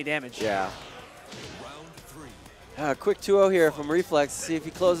 70 damage. Yeah. Quick 2-0 here from Reflex. See if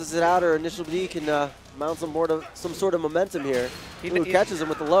he closes it out or InitialB can mount some sort of momentum here. Ooh, catches him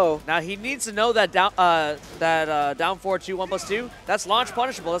with the low. Now he needs to know that down 4-2, 1+2. That's launch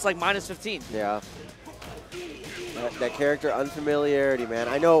punishable. That's like -15. Yeah. That character unfamiliarity, man.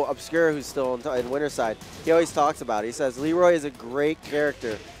 I know Obscure, who's still in Winterside, he always talks about it. He says Leroy is a great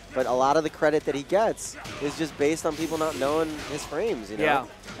character, but a lot of the credit that he gets is just based on people not knowing his frames, you know? Yeah.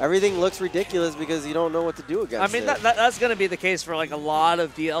 Everything looks ridiculous because you don't know what to do against I mean, that's going to be the case for like a lot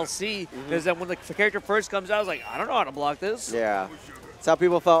of DLC, is that when the character first comes out, it's like, I don't know how to block this. Yeah. That's how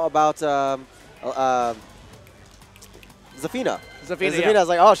people felt about Zafina. Zafina was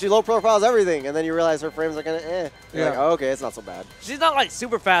like, oh, she low profiles everything, and then you realize her frames are kind of eh. You're like, oh, okay, it's not so bad. She's not like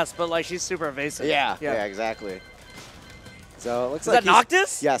super fast, but like she's super evasive. Yeah, exactly. So it looks Is like that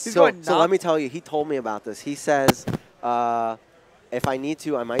Noctis? Yes. So let me tell you, he told me about this. He says, if I need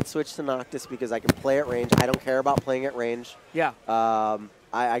to, I might switch to Noctis because I can play at range. I don't care about playing at range. Yeah.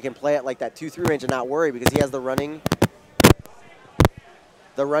 I can play at like that 2-3 range and not worry because he has the running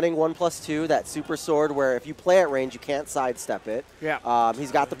 1+2, that super sword where if you play at range, you can't sidestep it. Yeah.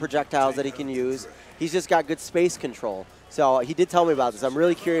 He's got the projectiles that he can use. He's just got good space control. So he did tell me about this. I'm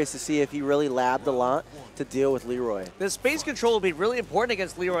really curious to see if he really labbed a lot to deal with Leroy. The space control will be really important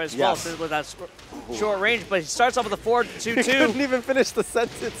against Leroy as well, since with that short range. But he starts off with a 4-2-2. He couldn't even finish the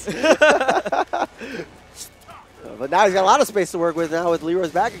sentence. But now he's got a lot of space to work with now with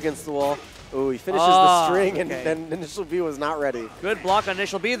Leroy's back against the wall. Ooh, he finishes the string, and then InitialB was not ready. Good block on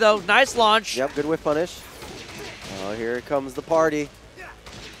InitialB, though. Nice launch. Yep, good whiff punish. Oh, here comes the party.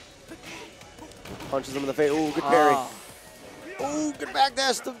 Punches him in the face. Ooh, good parry. Ooh, good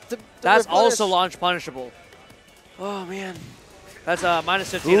backdash to That's also launch punishable. Oh, man. That's a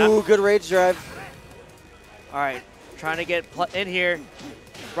 -15. Ooh, good rage drive. All right, trying to get in here.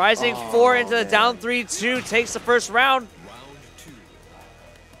 Rising 4 into the down 3-2, takes the first round.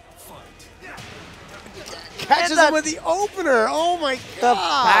 Catches him with the opener. Oh, my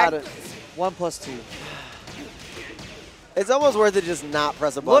God. Back 1+2. It's almost worth it just not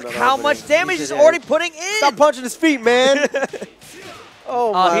press a button. Look how much damage he's already putting in. Stop punching his feet, man.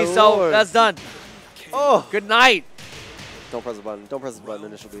 Oh, my Lord. That's done. Oh. Good night. Don't press the button. Don't press the button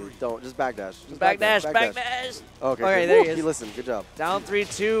InitialB. Don't. Just backdash. Just backdash. Okay, there he is. He listened. Good job. Down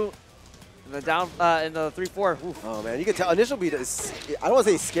 3-2. In the down in the 3-4. Oh man, you can tell InitialB is, I don't want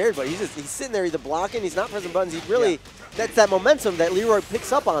to say he's scared, but he's sitting there either blocking, he's not pressing buttons. He's really that's that momentum that Leroy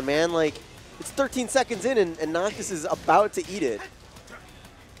picks up on, man. Like it's 13 seconds in and Noctis is about to eat it.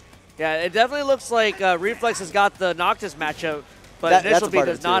 Yeah, it definitely looks like Reflex has got the Noctis matchup, but InitialB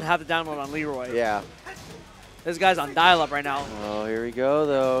does not have the download on Leroy. Yeah. This guy's on dial-up right now. Oh, here we go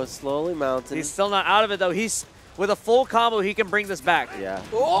though, slowly mounting. He's still not out of it though. He's with a full combo, he can bring this back. Yeah.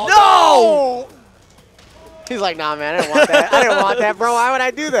 Oh, no! He's like, nah, man, I didn't want that. I didn't want that, bro. Why would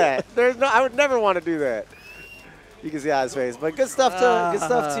I do that? I would never want to do that. You can see on his face, but good stuff to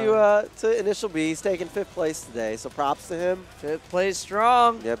InitialB. He's taking 5th place today, so props to him. 5th place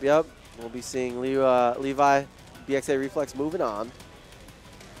strong. Yep. We'll be seeing Levi BXA Reflex moving on.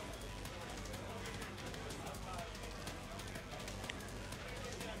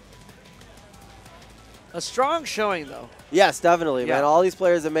 A strong showing, though. Yes, definitely, Yeah. man. All these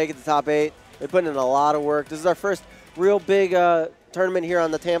players that make it to top 8, they put in a lot of work. This is our first real big tournament here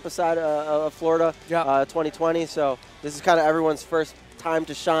on the Tampa side of Florida, 2020. So this is kind of everyone's first time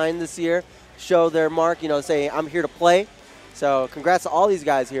to shine this year, show their mark, you know, say, I'm here to play. So congrats to all these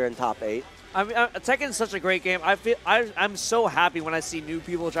guys here in top 8. I mean, Tekken's such a great game. I'm so happy when I see new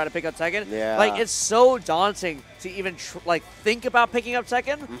people try to pick up Tekken. Yeah. Like, it's so daunting to even think about picking up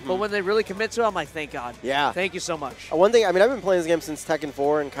Tekken, but when they really commit to it, I'm like, thank God. Yeah. Thank you so much. One thing, I mean, I've been playing this game since Tekken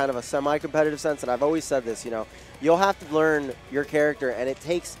 4 in kind of a semi-competitive sense, and I've always said this, you know, you'll have to learn your character, and it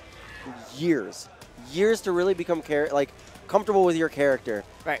takes years to really become comfortable with your character.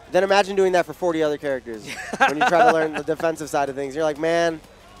 Right. Then imagine doing that for 40 other characters when you try to learn the defensive side of things. You're like, man,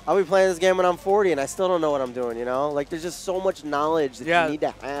 I'll be playing this game when I'm 40 and I still don't know what I'm doing, you know? Like, there's just so much knowledge that you need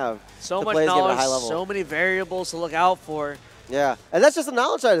to have so to much play this game at a knowledge, high level. so many variables to look out for. Yeah, and that's just the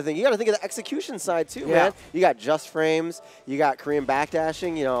knowledge side of the thing. You got to think of the execution side too, man. You got just frames, you got Korean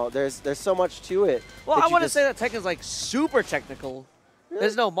backdashing. You know, there's so much to it. Well, I want to say that Tekken's like super technical.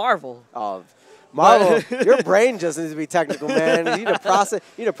 There's no Marvel. Oh, Marvel, your brain just needs to be technical, man. You need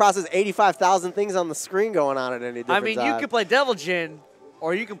to process 85,000 things on the screen going on at any different I mean, time. you could play Devil Jin,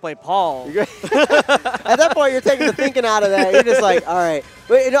 or you can play Paul. At that point, you're taking the thinking out of that. You're just like, all right.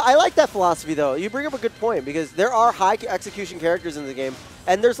 But, you know, I like that philosophy, though. You bring up a good point, because there are high execution characters in the game,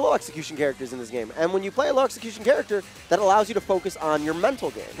 and there's low execution characters in this game. And when you play a low execution character, that allows you to focus on your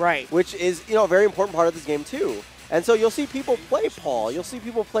mental game. Right. Which is, you know, a very important part of this game, too. And so you'll see people play Paul. You'll see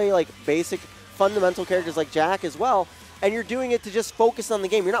people play, like, basic fundamental characters like Jack as well. And you're doing it to just focus on the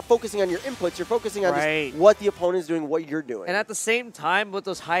game. You're not focusing on your inputs. You're focusing on just what the opponent is doing, what you're doing. And at the same time, with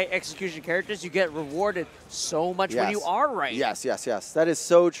those high execution characters, you get rewarded so much when you are right. Yes. That is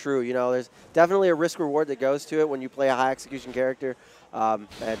so true. You know, there's definitely a risk reward that goes to it when you play a high execution character. And,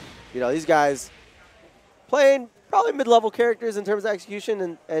 you know, these guys playing probably mid-level characters in terms of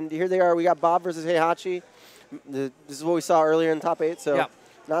execution. And here they are. We got Bob versus Heihachi. This is what we saw earlier in top 8. So.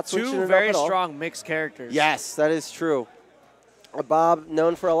 Not switching Two it very up at all. strong mixed characters. Yes, that is true. Bob,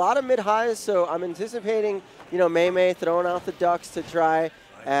 known for a lot of mid-highs, so I'm anticipating, you know, Mei throwing out the ducks to try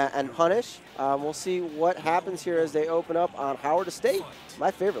and punish. We'll see what happens here as they open up on Howard Estate, my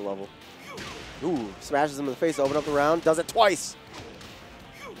favorite level. Ooh, smashes him in the face, open up the round, does it twice.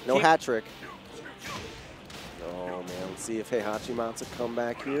 No hat trick. Oh, man, let's see if Heihachi mounts a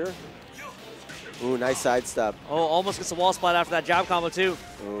comeback here. Ooh, nice sidestep. Oh, almost gets a wall spot after that jab combo, too.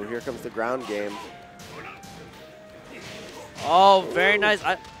 Ooh, here comes the ground game. Oh, very nice.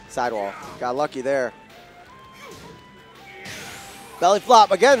 Sidewall. Got lucky there. Belly flop.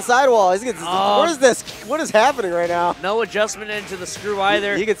 Again, sidewall. What is this? What is happening right now? No adjustment into the screw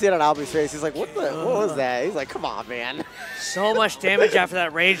either. You can see it on Albie's face. He's like, what was that? He's like, come on, man. So much damage after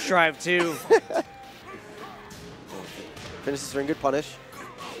that rage drive, too. Finishes ring, good punish.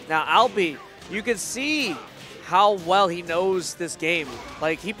 Now, Albie, you can see how well he knows this game.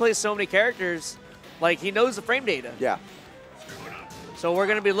 Like, he plays so many characters. Like, he knows the frame data. Yeah. So we're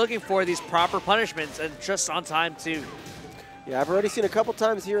going to be looking for these proper punishments, and just on time, too. Yeah, I've already seen a couple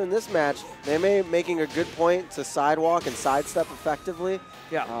times here in this match, Mei making a good point to sidewalk and sidestep effectively.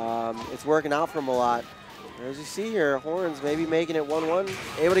 Yeah. It's working out for him a lot. As you see here, Horns maybe making it 1-1.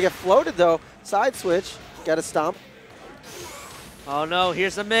 Able to get floated, though. Side switch. Got a stomp. Oh, no.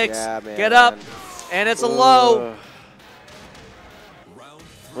 Here's the mix. Yeah, man. Get up. And it's a low.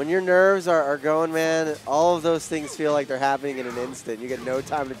 When your nerves are going, man, all of those things feel like they're happening in an instant. You get no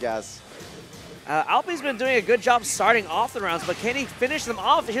time to guess. Albie's been doing a good job starting off the rounds, but can he finish them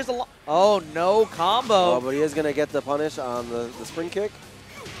off? Here's the oh, no combo. Oh, but he is going to get the punish on the spring kick.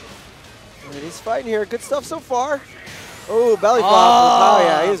 And he's fighting here. Good stuff so far. Oh, belly flop. Oh,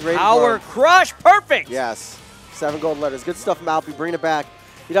 yeah, he's ready. Power crush. Perfect. Yes. 7 gold letters. Good stuff from Albie. Bringing it back.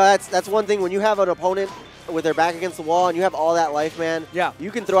 You know, that's one thing. When you have an opponent with their back against the wall and you have all that life, man,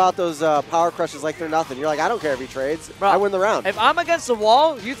 you can throw out those power crushes like they're nothing. You're like, I don't care if he trades. Bro, I win the round. If I'm against the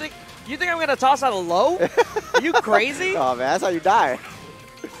wall, you think I'm going to toss out a low? Are you crazy? Oh, man, that's how you die.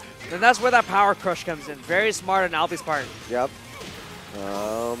 And that's where that power crush comes in. Very smart on Albie's part. Yep.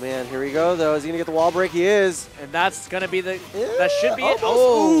 Oh, man, here we go, though. Is he going to get the wall break? He is. And that's going to be that should be almost. it.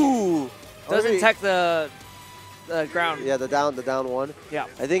 Oh. Ooh. Doesn't tech the ground. Yeah, the down one. Yeah.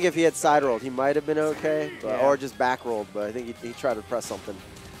 I think if he had side rolled, he might have been okay, or just back rolled, but I think he tried to press something.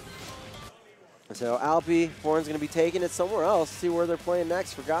 So Alpi, Horn's going to be taking it somewhere else. See where they're playing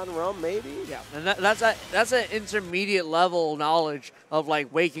next. Forgotten Realm, maybe? Yeah, and that's an intermediate level knowledge of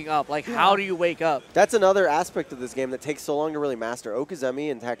like waking up. Like, how do you wake up? That's another aspect of this game that takes so long to really master. Okizeme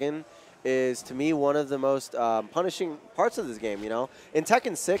in Tekken is, to me, one of the most punishing parts of this game, you know? In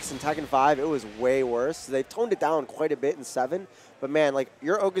Tekken 6 and Tekken 5, it was way worse. They've toned it down quite a bit in 7. But, man, like,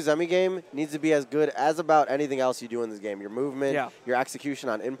 your Okizeme game needs to be as good as about anything else you do in this game. Your movement, your execution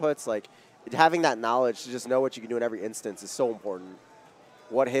on inputs, like, having that knowledge to just know what you can do in every instance is so important.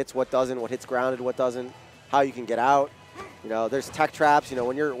 What hits, what doesn't, what hits grounded, what doesn't, how you can get out. You know, there's tech traps. You know,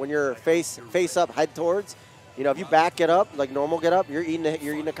 when you're face up, head towards, you know, if you back get up, like normal get up, you're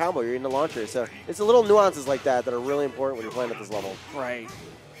eating a combo, you're eating a launcher. So it's the little nuances like that that are really important when you're playing at this level. Right.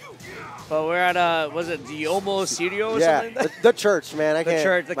 But we're at, was it the Omo Studio or something like that? The church, man. I can't. The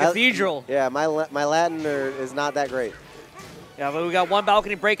church, the cathedral. Yeah, my Latin is not that great. Yeah, but we got one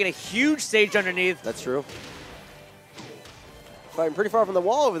balcony break and a huge stage underneath. That's true. Fighting pretty far from the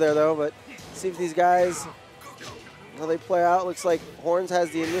wall over there, though, but see if these guys, how they play out. Looks like Horns has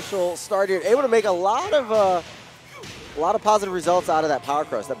the initial start here. Able to make a lot of positive results out of that power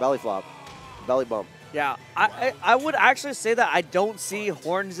crush, that belly flop, belly bump. Yeah, I would actually say that I don't see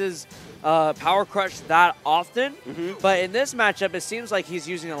Horns' power crush that often, but in this matchup, it seems like he's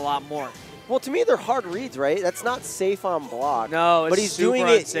using it a lot more. Well, to me, they're hard reads, right? That's not safe on block. No, it's but he's super doing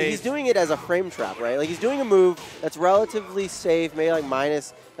it. unsafe. He's doing it as a frame trap, right? Like he's doing a move that's relatively safe, maybe like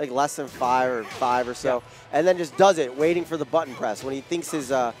minus, like less than 5 or so, and then just does it, waiting for the button press when he thinks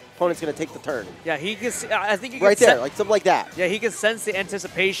his opponent's going to take the turn. Yeah, he can. I think he can right there, like something like that. Yeah, he can sense the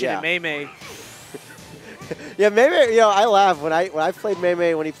anticipation in Mei. Yeah, Mei. You know, I laugh when I played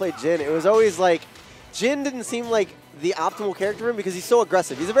Mei when he played Jin. It was always like Jin didn't seem like the optimal character for him because he's so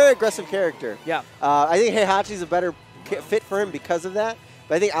aggressive. He's a very aggressive character. Yeah. I think Heihachi's a better fit for him because of that.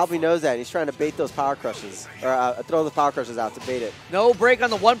 But I think Alpi knows that, and he's trying to bait those power crushes, or throw the power crushes out to bait it. No break on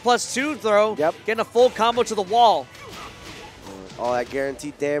the 1+2 throw. Yep. Getting a full combo to the wall. All that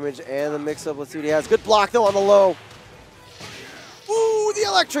guaranteed damage and the mix-up. Let's see what he has. Good block, though, on the low. Ooh, the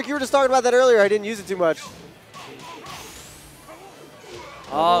electric. You were just talking about that earlier. I didn't use it too much.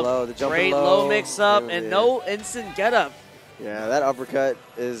 Oh, the great low mix-up and no instant get-up. Yeah, that uppercut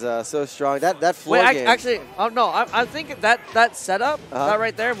is so strong. That floor game. Actually, oh no, I think that setup, that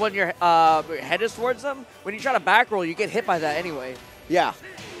right there, when your head is towards them, when you try to back roll, you get hit by that anyway. Yeah.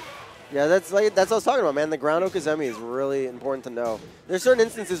 Yeah, that's what I was talking about, man. The ground Okizeme is really important to know. There's certain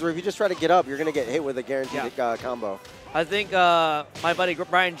instances where if you just try to get up, you're going to get hit with a guaranteed combo. I think my buddy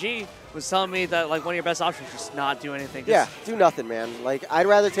Brian G was telling me that like one of your best options is just not do anything. Yeah, do nothing, man. Like I'd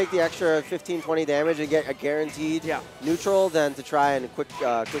rather take the extra 15, 20 damage and get a guaranteed neutral than to try and quick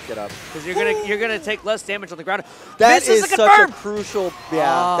get up. Because you're gonna take less damage on the ground. That is such a crucial.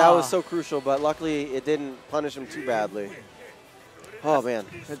 Yeah, that was so crucial. But luckily, it didn't punish him too badly. Oh man.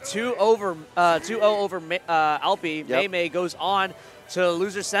 2-0 over Alpi. Mei goes on to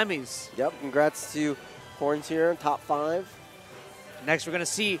loser semis. Yep. Congrats to Horns here in top 5. Next, we're gonna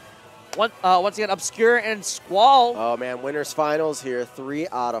see. Once again, Obscure and Squall. Oh, man, winners finals here, 3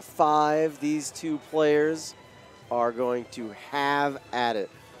 out of 5. These two players are going to have at it.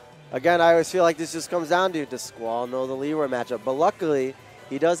 Again, I always feel like this just comes down to, does Squall know the Leroy matchup? But luckily,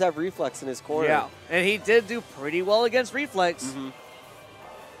 he does have Reflex in his corner. Yeah, and he did do pretty well against Reflex.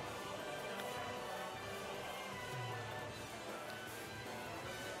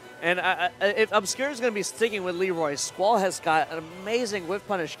 And if Obscure is going to be sticking with Leroy, Squall has got an amazing whiff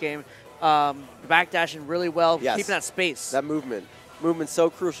punish game, backdashing really well, keeping that space. That movement's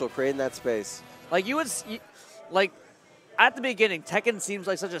so crucial, creating that space. Like like at the beginning, Tekken seems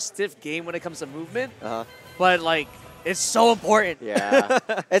like such a stiff game when it comes to movement, but like it's so important. Yeah,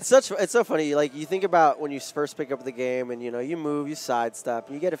 it's so funny. Like you think about when you first pick up the game, and you move, you sidestep,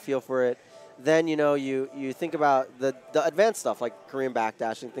 and you get a feel for it. Then, you think about the advanced stuff like Korean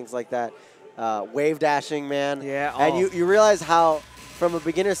backdashing, things like that. Wave dashing, man. Yeah. And you realize how, from a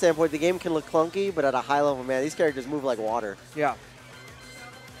beginner standpoint, the game can look clunky, but at a high level, man, these characters move like water. Yeah.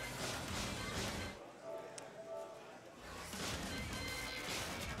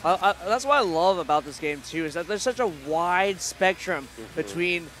 That's what I love about this game, too, is that there's such a wide spectrum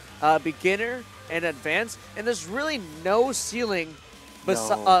between beginner and advanced, and there's really no ceiling.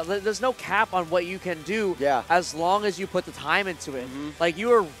 But there's no cap on what you can do as long as you put the time into it. Like,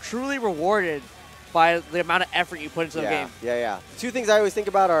 you are truly rewarded by the amount of effort you put into the game. Yeah. Two things I always think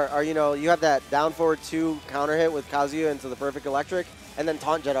about are you have that down forward 2 counter hit with Kazuya into the perfect electric. and then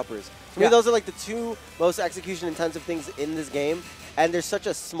taunt jet uppers. To me, those are like the two most execution-intensive things in this game. And there's such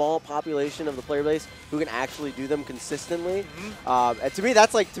a small population of the player base who can actually do them consistently. And to me,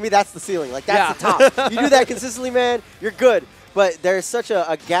 that's the ceiling. Like, that's the top. You do that consistently, man, you're good. But there's such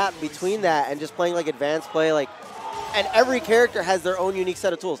a gap between that and just playing like advanced play. Like, and every character has their own unique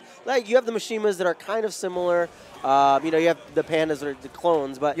set of tools. Like, you have the Mishimas that are kind of similar. You know, you have the Pandas that are the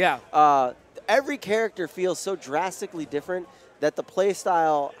clones. But every character feels so drastically different that the play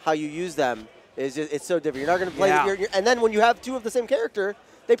style, how you use them, it's so different. You're not going to play and then when you have two of the same character,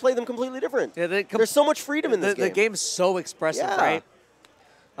 they play them completely different. Yeah, there's so much freedom in this game. The game's so expressive, right?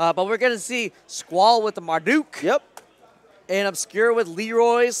 But we're going to see Squall with the Marduk. Yep. And Obscure with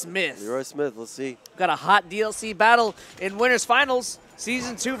Leroy Smith. Leroy Smith, let's see. We've got a hot DLC battle in Winners Finals,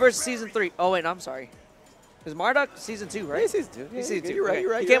 Season 2 versus Season 3. Oh, wait, no, I'm sorry. Is Marduk Season 2, right? Yeah, Season 2. He's Season 2. You're right,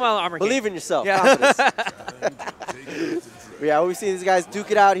 you're right. He came out of Armor King. Believe in yourself. Yeah. Confidence. We see these guys duke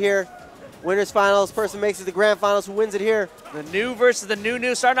it out here. Winners Finals, person makes it to the Grand Finals. Who wins it here? The new versus the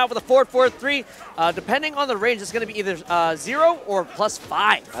new. Starting out with a 4-4-3. Depending on the range, it's going to be either 0 or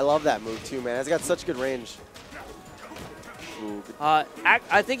 +5. I love that move too, man. It's got such good range.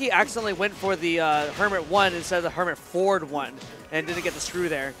 I think he accidentally went for the Hermit 1 instead of the Hermit Forward 1 and didn't get the screw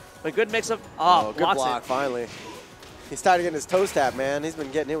there. But good mix-up. Oh, good block, finally. He started getting his toe tap, man. He's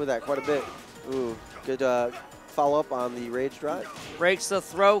been getting hit with that quite a bit. Ooh, good follow-up on the rage drive. Breaks the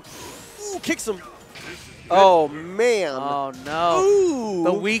throw. Ooh, kicks him. Oh, man. Oh, no. Ooh.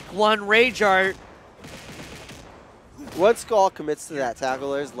 The weak 1 rage art. Once Squall commits to that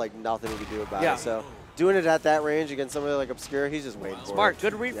tackle, there's like nothing he can do about it. So doing it at that range against somebody like Obscure, he's just waiting for it. Smart.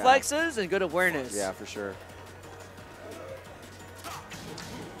 Good reflexes and good awareness. Yeah, for sure.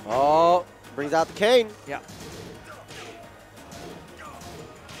 Oh, brings out the cane. Yeah.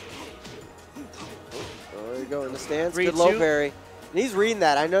 There you go in the stance. Good low parry. And he's reading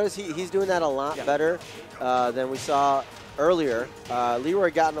that. I noticed he's doing that a lot better than we saw earlier.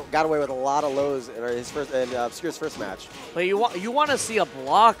 Leroy got away with a lot of lows in Obscure's first match. But you want to see a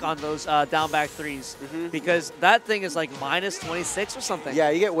block on those down back threes because that thing is like -26 or something. Yeah,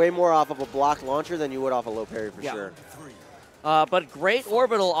 you get way more off of a block launcher than you would off a low parry for sure. But great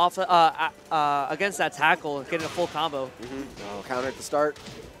orbital off against that tackle, getting a full combo. Oh, counter at the start.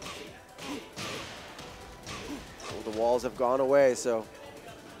 The walls have gone away, so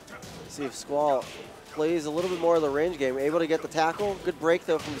see if Squall plays a little bit more of the range game. Able to get the tackle. Good break,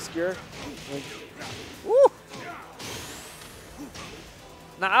 though, from Obscure. Woo!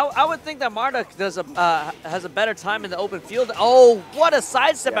 Now, I would think that Marduk has a better time in the open field. Oh, what a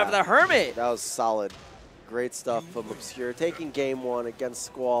sidestep after the Hermit. That was solid. Great stuff from Obscure. Taking game 1 against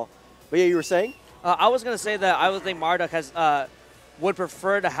Squall. But yeah, you were saying? I was going to say that I would think Marduk would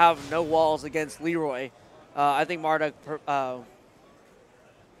prefer to have no walls against Leroy. I think Marduk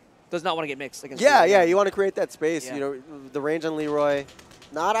does not want to get mixed against Leroy. Yeah, you want to create that space. You know, the range on Leroy,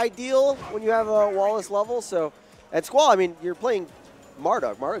 not ideal when you have a wallless level. So, at Squall, I mean, you're playing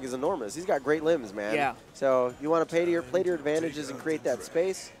Marduk. Marduk is enormous. He's got great limbs, man. Yeah. So you want to play to your advantages and create that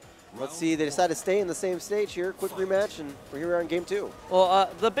space. Let's see. They decide to stay in the same stage here. Quick rematch, and we're here on game 2. Well,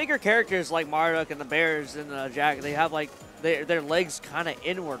 the bigger characters like Marduk and the Bears and the Jack, they have like their legs kind of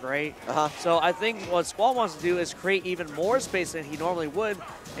inward, right? So I think what Squall wants to do is create even more space than he normally would,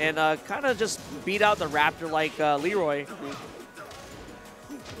 and kind of just beat out the Raptor like Leroy.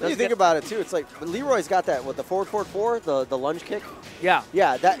 When you think about it too, it's like Leroy's got that the forward, the lunge kick. Yeah.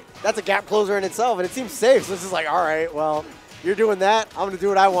 Yeah, that's a gap closer in itself, and it seems safe. So it's just like, all right, well, you're doing that. I'm gonna do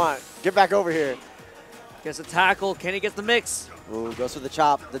what I want. Get back over here. Gets a tackle. Kenny gets the mix. Ooh, goes for the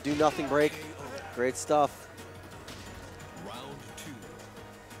chop. The do nothing break. Great stuff.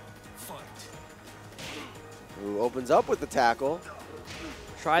 Ooh, opens up with the tackle.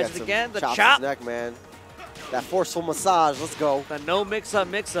 Tries it again. The chops chop. His neck, man. That forceful massage. Let's go. The no mix-up.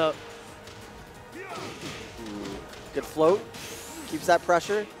 Good float. Keeps that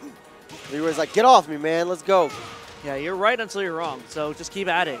pressure. Leroy's like, get off me, man. Let's go. Yeah, you're right until you're wrong. So just keep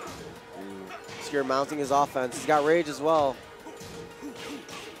at it. Obscure mounting his offense. He's got rage as well.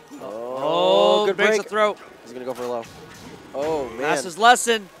 Oh, good break. The throat. He's going to go for a low. Oh, man. That's his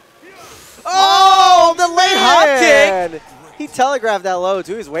lesson. Oh, the late hop kick. He telegraphed that low,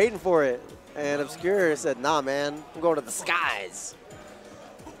 too. He's waiting for it. And Obscure said, nah, man. I'm going to the skies.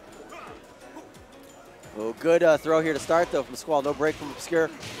 Oh, good throw here to start, though, from Squall. No break from Obscure.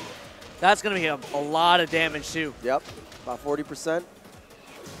 That's going to be a lot of damage, too. Yep, about 40%.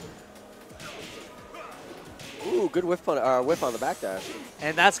 Ooh, good whiff on the backdash.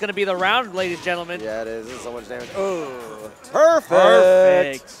 And that's going to be the round, ladies and gentlemen. Yeah, it is. This is so much damage. Oh,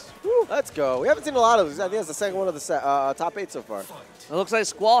 perfect. Woo, let's go. We haven't seen a lot of these. I think that's the second one of the top 8 so far. It looks like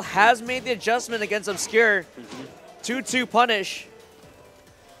Squall has made the adjustment against Obscure. 2-2 punish.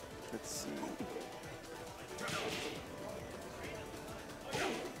 Let's see.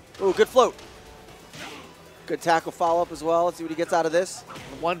 Ooh, good float. Good tackle follow-up as well. Let's see what he gets out of this.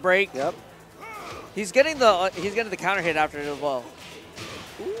 One break. Yep. He's getting the counter hit after it as well.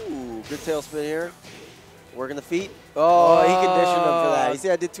 Ooh, good tail spin here. Working the feet. Oh, he conditioned him for that. You see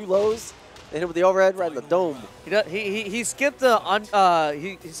I did 2 lows? They hit him with the overhead right in the dome. He skipped the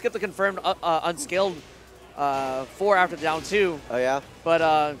he skipped the confirmed unscaled 4 after down 2. Oh yeah.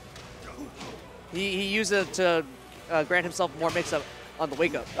 But he used it to grant himself more mix-up on the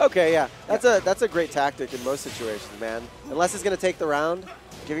wake-up. Okay, yeah. That's a great tactic in most situations, man. Unless it's gonna take the round,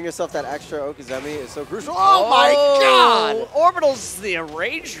 giving yourself that extra Okizeme is so crucial. Oh my God! Orbital's the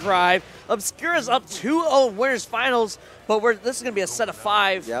rage drive. Obscure is up 2-0 winners finals, but this is gonna be a set of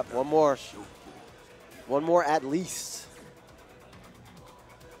 5. Yep, one more. One more at least.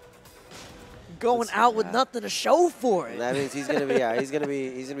 Going out with nothing to show for it. And that means he's gonna be he's gonna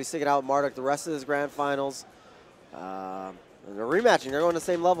be sticking out Marduk the rest of his grand finals. And they're rematching. They're going to the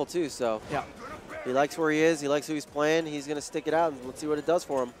same level too. So yeah, he likes where he is. He likes who he's playing. He's gonna stick it out, and let's see what it does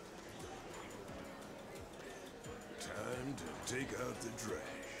for him. Time to take out the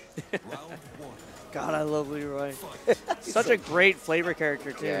trash. Round 1. God, I love Leroy. Such a great flavor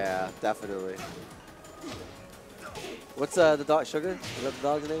character too. Yeah, definitely. What's the dog? Sugar? Is that the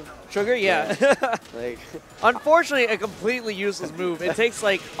dog's name? Sugar, yeah. Like, unfortunately, a completely useless move. It takes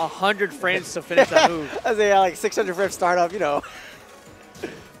like 100 frames to finish that move. I say, yeah, like 600 frame startup, you know.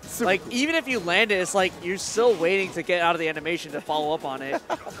 Like, even if you land it, it's like you're still waiting to get out of the animation to follow up on it.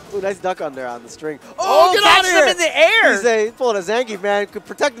 Ooh, nice duck under on the string. Oh, get out of here! Him in the air! He's pulling a Zangief, man.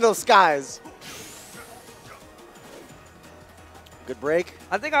 Protecting those skies. Good break.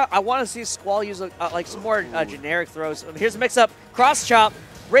 I think I want to see Squall use like some more generic throws. Here's a mix-up. Cross chop.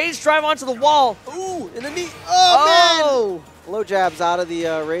 Rage drive onto the wall. Ooh, in the knee. Oh, man! Low jabs out of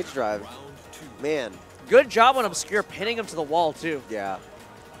the rage drive. Man. Good job on Obscure pinning him to the wall, too. Yeah.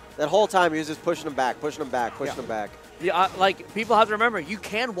 That whole time he was just pushing him back, pushing him back, pushing him back. Yeah, like, people have to remember, you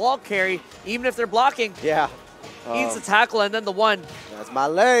can wall carry even if they're blocking. Yeah. Eats the tackle and then the 1. That's my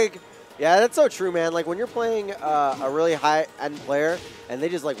leg. Yeah, that's so true, man. Like, when you're playing a really high-end player and they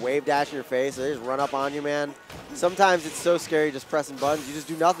just, like, wave dash in your face or they just run up on you, man, sometimes it's so scary just pressing buttons. You just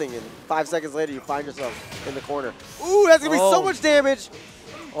do nothing, and 5 seconds later, you find yourself in the corner. Ooh, that's going to be so much damage.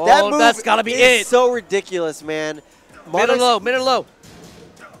 Oh, that move that's got to be is so ridiculous, man. Middle low, middle low.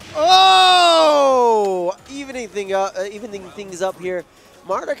 Oh! Evening things up here.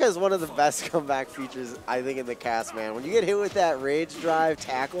 Marduk has one of the best comeback features, I think, in the cast, man. When you get hit with that rage drive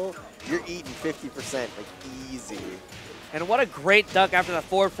tackle, you're eating 50%, like, easy. And what a great duck after that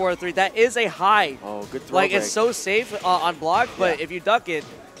 4-4-3. That is a high. Oh, good throw Like, break. it's so safe on block, but if you duck it,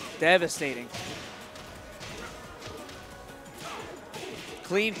 devastating.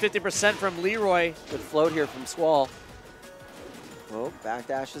 Clean 50% from Leroy. Good float here from Squall. Oh,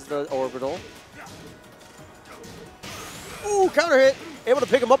 backdashes the orbital. Ooh, counter hit. Able to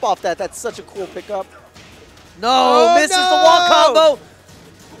pick him up off that. That's such a cool pickup. No, misses the wall combo.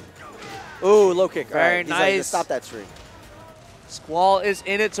 Ooh, low kick. Very right, nice. Like, stop that streak. Squall is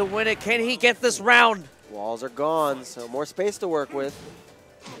in it to win it. Can he get this round? Walls are gone, so more space to work with.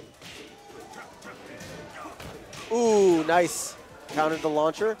 Ooh, nice. Countered the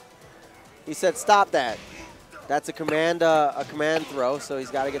launcher. He said, stop that. That's a command throw, so he's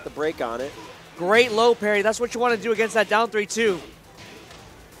got to get the break on it. Great low parry. That's what you want to do against that down 3-2.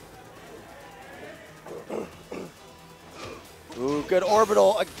 Ooh, good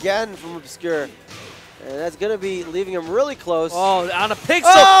orbital again from Obscure. And that's going to be leaving him really close. Oh, on a pixel.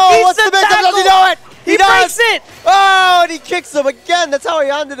 Oh, what's the mix-up? Does he know it? He breaks it. Oh, and he kicks him again. That's how he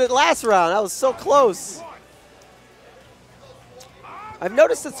ended it last round. That was so close. I've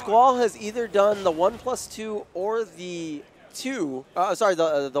noticed that Squall has either done the 1+2 or the 2. Sorry,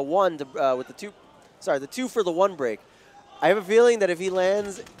 the 1 to, with the 2. Sorry, the 2 for the 1 break. I have a feeling that if he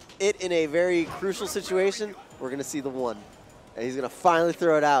lands it in a very crucial situation, we're going to see the 1. And he's going to finally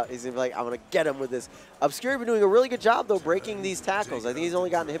throw it out. He's going to be like, I'm going to get him with this. Obscure been doing a really good job, though, breaking these tackles. I think he's only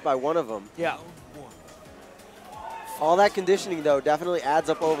gotten hit by 1 of them. Yeah. All that conditioning, though, definitely adds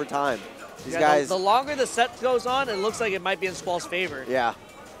up over time. These guys. The longer the set goes on, it looks like it might be in Squall's favor. Yeah.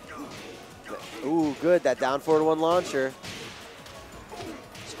 Ooh, good. That down forward 1 launcher.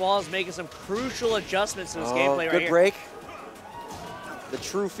 Squall is making some crucial adjustments to his gameplay right here. Good break. The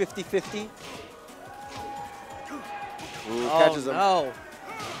true 50-50. Ooh, catches him. No.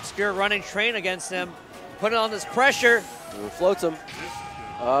 Obscure running train against him. Putting on this pressure. Ooh, floats him.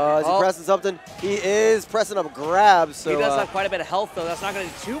 Is he pressing something? He is pressing up grabs. So, he does have quite a bit of health, though. That's not going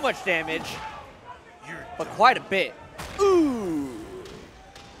to do too much damage, but quite a bit. Ooh.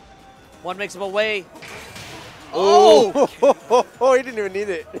 One makes him away. Oh! Oh, he didn't even need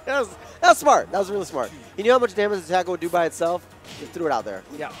it. That was smart. That was really smart. He knew how much damage the tackle would do by itself. He threw it out there.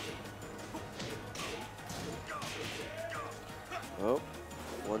 Yeah. Oh,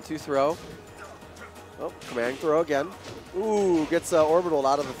 1-2 throw. Oh, command throw again. Ooh, gets orbital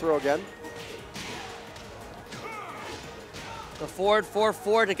out of the throw again. The forward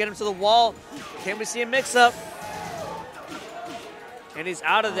 4-4 to get him to the wall. Can we see a mix-up? And he's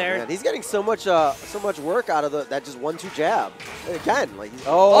out of there. Man, he's getting so much work out of that just 1-2 jab. And again, like he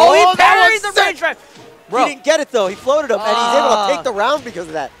parried the range drive. Bro. He didn't get it though. He floated him, and he's able to take the round because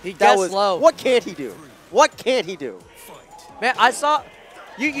of that. He that gets low. What can't he do? What can't he do? Man, I saw.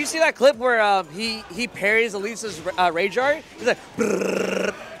 You see that clip where he parries Elisa's rage art? He's like,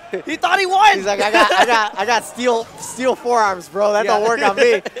 brrr. He thought he won. He's like, I got steel forearms, bro. That don't work on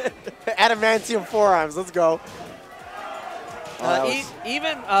me. Adamantium forearms. Let's go.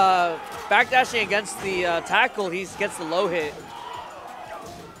 Even backdashing against the tackle, he gets the low hit.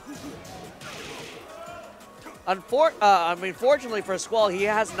 Fortunately for Squall, he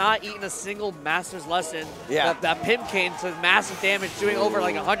has not eaten a single master's lesson. Yeah. That pimp cane to massive damage, doing over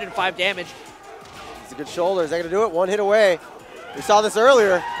like 105 damage. It's a good shoulder. Is that going to do it? One hit away. We saw this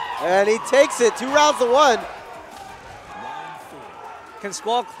earlier, and he takes it 2 rounds to 1. Can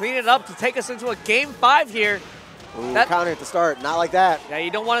Squall clean it up to take us into a game 5 here? Ooh, counter at the start. Not like that. Yeah,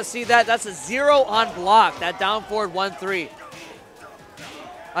 you don't want to see that. That's a 0 on block. That down forward 1-3.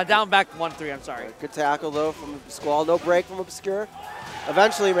 Down back 1-3, I'm sorry. Good tackle, though, from Squall. No break from Obscure.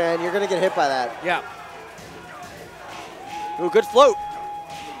 Eventually, man, you're going to get hit by that. Yeah. Ooh, good float.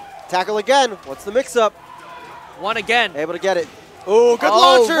 Tackle again. What's the mix-up? One again. Able to get it. Ooh, good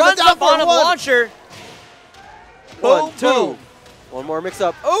launcher. Runs up on a launcher. Boom, Boom, 2. boom. One more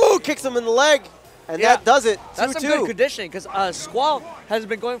mix-up. Ooh, kicks him in the leg. And that does it. 2-2. That's some good conditioning because Squall has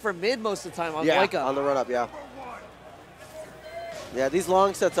been going for mid most of the time on wake up. On the run-up, yeah. Yeah, these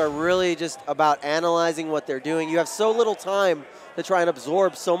long sets are really just about analyzing what they're doing. You have so little time to try and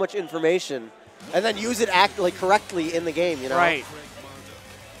absorb so much information and then use it correctly in the game, you know? Right.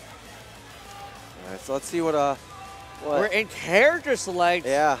 All right, so let's see what we're in character select.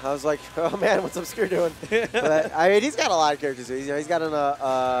 Yeah, I was like, oh man, what's Obscure doing? But I mean, he's got a lot of characters. He's got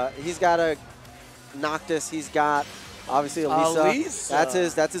a Noctis. He's got obviously Elisa.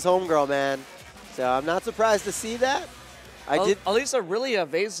 That's his homegirl, man. So I'm not surprised to see that. Elisa really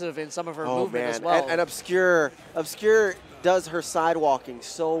evasive in some of her movement as well. And Obscure does her sidewalking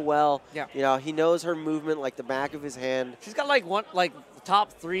so well. Yeah. You know, he knows her movement like the back of his hand. She's got like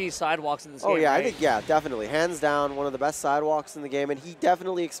top 3 sidewalks in this game. Oh yeah, right? I think definitely, hands down, one of the best sidewalks in the game, and he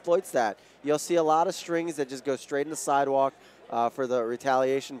definitely exploits that. You'll see a lot of strings that just go straight in the sidewalk for the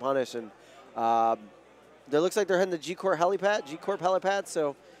retaliation punish, and there looks like they're heading the G-Corp helipad,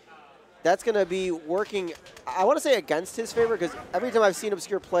 so that's going to be working, I want to say, against his favor, because every time I've seen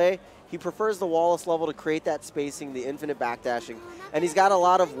Obscure play, he prefers the Wallace level to create that spacing, the infinite backdashing, and he's got a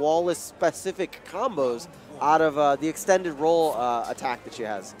lot of Wallace-specific combos out of the extended roll attack that she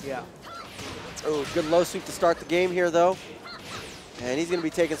has. Yeah. Oh, good low sweep to start the game here, though. And he's going to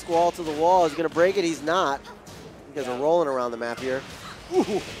be taking Squall to the wall. He's going to break it. He's not. You guys are rolling around the map here. Ooh.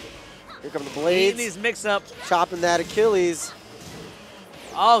 Here come the blades. Eating these mix-up. Chopping that Achilles.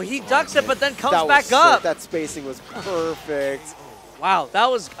 Oh, he ducks it, but then comes back up. That spacing was perfect. Wow, that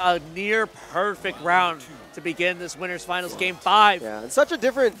was a near perfect round to begin this Winners Finals Game 5. Yeah, and such a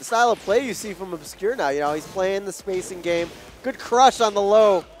different style of play you see from Obscure now. You know, he's playing the spacing game. Good crush on the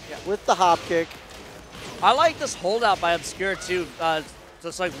low with the hop kick. I like this holdout by Obscure, too,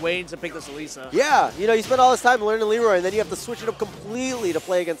 just like waiting to pick this Elisa. Yeah, you know, you spend all this time learning Leroy, and then you have to switch it up completely to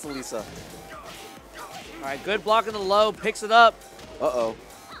play against Elisa. All right, good block in the low, picks it up. Uh-oh.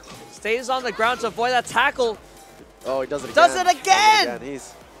 Stays on the ground to avoid that tackle. Oh, he does it again. Does it again!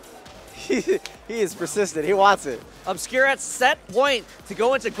 He is persistent. He wants it. Obscure at set point to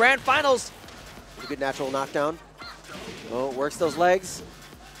go into grand finals. A good natural knockdown. Oh, works those legs.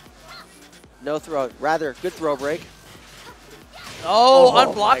 No throw. Rather, good throw break. Oh,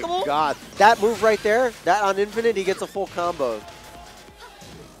 unblockable? My God. That move right there, that on Infinite, he gets a full combo.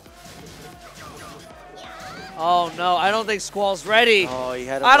 Oh, no. I don't think Squall's ready. Oh, he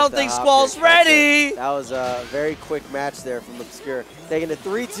had I don't think Squall's ready. That was a very quick match there from Obscure. Taking a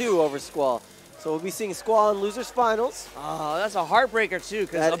 3-2 over Squall. So we'll be seeing Squall in losers finals. Oh, that's a heartbreaker too,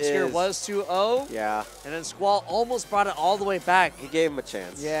 because That Obscure is. was 2-0. Yeah, And then Squall almost brought it all the way back. he gave him a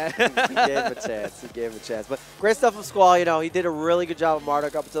chance. Yeah. He gave him a chance. He gave him a chance. But great stuff from Squall. You know, he did a really good job with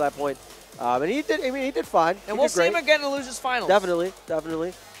Marduk up until that point. And he did. I mean, he did fine. And He we'll did see great. him again in the losers finals. Definitely,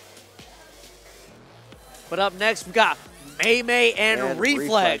 definitely. But up next, we got May and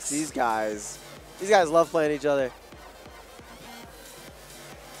Reflex. These guys love playing each other.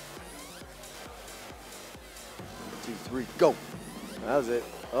 1, 2, 3, go. That was it.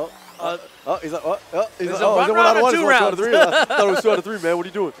 Oh, he's like, he's There's like, a one he's round like, or two one out of three. I thought it was 2 out of 3, man. What are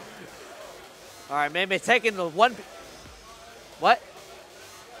you doing? All right, May taking the one. What?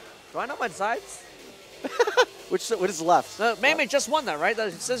 Do I know my sides? What is left? May just won that, right?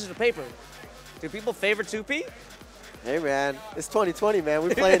 That scissors to paper. Do people favor 2P? Hey, man, it's 2020, man.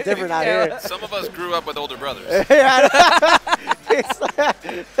 We're playing different out Yeah. here. Some of us grew up with older brothers. Bro,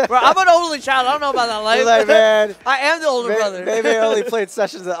 I'm an only child. I don't know about that life. He's like, man, I am the older brother. Maybe only played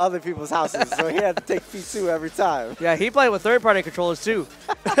sessions at other people's houses, so he had to take P2 every time. Yeah, he played with third-party controllers too.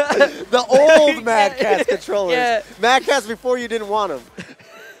 The old Mad Catz controllers. Yeah. Mad Catz before you didn't want them.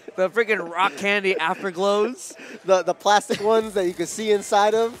 The freaking rock candy afterglows. The plastic ones that you could see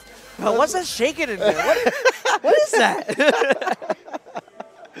inside of. Bro, what's that shaking in there? What is that?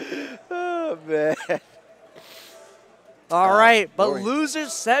 Oh, man. All right, but boring. losers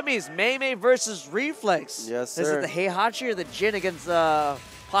semis, May versus Reflex. Yes, Is sir. it the Heihachi or the Jin against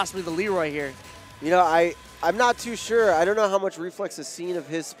possibly the Leroy here? You know, I'm not too sure. I don't know how much Reflex has seen of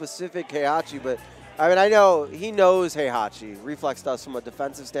his specific Heihachi, but I mean, I know he knows Heihachi. Reflex does from a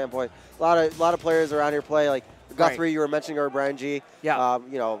defensive standpoint. A lot of players around here play, like Guthrie, Right. you were mentioning, or Brian G. Yeah.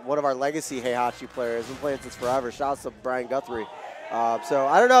 You know, one of our legacy Heihachi players, been playing since forever. Shouts to Brian Guthrie. So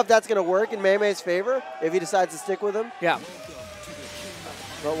I don't know if that's going to work in May's favor if he decides to stick with him. Yeah.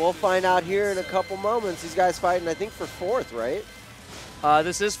 But we'll find out here in a couple moments. These guys fighting, I think, for 4th, right?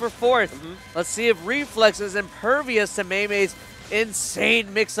 This is for 4th. Let's see if Reflex is impervious to May's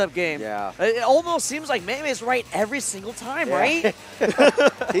insane mix-up game. Yeah. It almost seems like May's right every single time, Yeah. right?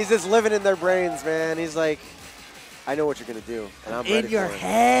 He's just living in their brains, man. He's like, I know what you're going to do, and I'm ready In your for it.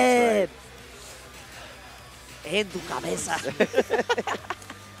 head. En tu cabeza.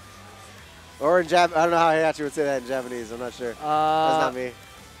 Or in Jap, I don't know how Heihachi would say that in Japanese. I'm not sure. That's not me.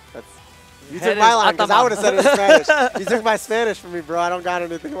 That's you head took my is line because I atama. would have said it in Spanish. You took my Spanish from me, bro. I don't got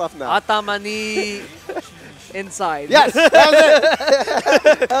anything left now. Atama ni inside. Yes, that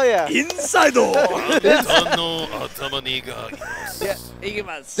was it. Hell yeah. Inside. Yeah.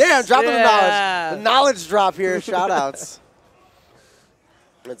 Damn, dropping Yeah. the knowledge. The knowledge drop here. Shout outs.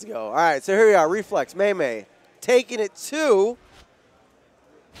 Let's go. All right, so here we are. Reflex, May, taking it to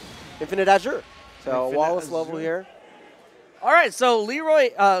Infinite Azure. So Infinite Wallace Azure. level here. All right, so Leroy,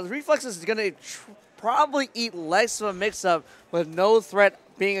 Reflex is going to probably eat less of a mix-up with no threat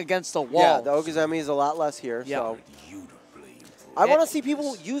being against the wall. Yeah, the Okizeme is a lot less here. Yeah. So I want to see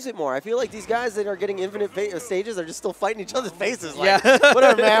people use it more. I feel like these guys that are getting infinite stages are just still fighting each other's faces. Like, Yeah.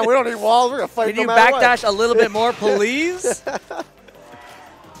 whatever, man. We don't need walls. We're going to fight Can no you matter what. backdash a little bit more, please?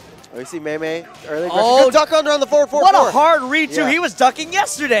 Oh, you see May early aggression. Oh, Good duck under on the forward 4-4. What a hard read, too. Yeah. He was ducking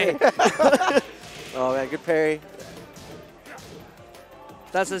yesterday. Oh, man, good parry.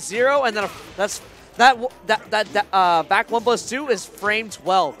 That's a 0, and then that back 1+2 is frame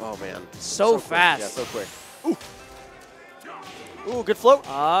 12. Oh, man. So quick. fast. Yeah, so quick. Ooh, good float.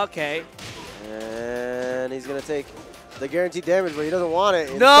 Okay. And he's going to take the guaranteed damage, but he doesn't want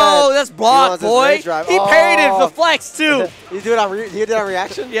it. No, Instead, that's he blocked, wants his boy. rage drive. He parried it Oh. with the flex, too. You do it on you did it on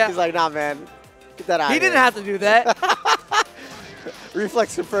reaction? Yeah. He's like, nah, man. Get that out He of here. didn't have to do that.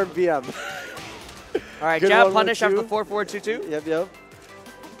 Reflex confirmed BM. All right, Good jab 1-1-2. punish after 4-4-2-2. Yep.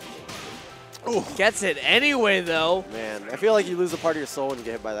 Gets it anyway, though. Man, I feel like you lose a part of your soul when you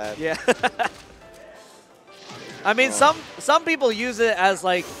get hit by that. Yeah. I mean, some people use it as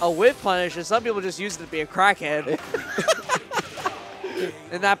like a whiff punish, and some people just use it to be a crackhead.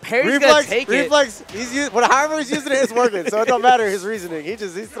 And that parry's gonna take Reflex, however he's using it, it's working. So it don't matter his reasoning.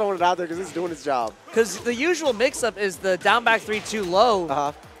 He's throwing it out there because he's doing his job. Because the usual mix-up is the down back 3-2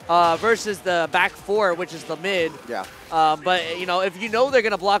 low versus the back 4, which is the mid. Yeah. But you know, if you know they're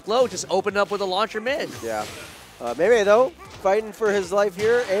gonna block low, just open up with a launcher mid. Yeah. Maybe though, fighting for his life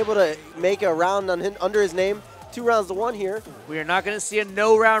here, able to make a round on him, under his name. 2 rounds to 1 here. We are not gonna see a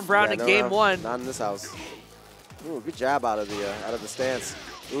no-round Brown Yeah, in no game round. 1. Not in this house. Ooh, good jab out of the stance.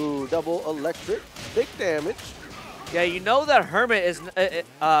 Ooh, double electric, big damage. Yeah, you know that Hermit is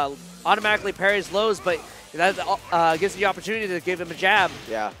automatically parries lows, but that gives you the opportunity to give him a jab.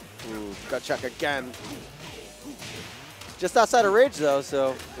 Yeah. Ooh, gut check again. Just outside of Rage, though,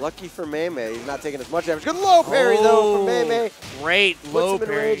 so lucky for Mei. He's not taking as much damage. Good low parry, though, from Mei. Great low Puts him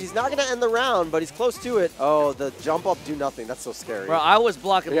in parry. Rage. He's not going to end the round, but he's close to it. Oh, the jump up, do nothing. That's so scary. Bro, I was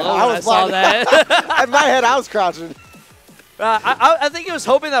blocking Yeah, low I when I was saw blocking. that. In my head, I was crouching. I think he was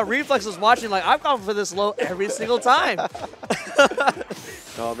hoping that Reflex was watching, like, I've gone for this low every single time.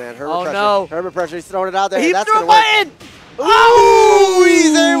 Oh, man. Hermit Oh, pressure. no. Hermit pressure. He's throwing it out there. He That's threw a gonna work. button! Oh,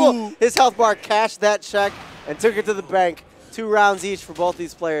 he's able. His health bar cashed that check and took it to the bank. 2 rounds each for both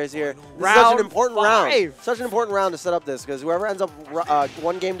these players here. This is such Round an important 5. round. Such an important round to set up this because whoever ends up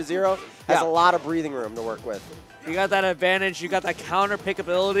 1 game to 0 has Yeah. a lot of breathing room to work with. You got that advantage. You got that counter pick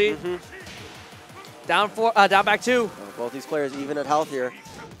ability. Down back 2. Both these players even at health here.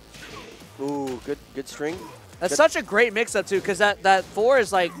 Ooh, good string. That's Good. such a great mix-up, too, because that 4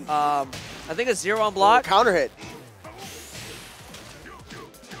 is like, I think it's 0 on block. Counter hit.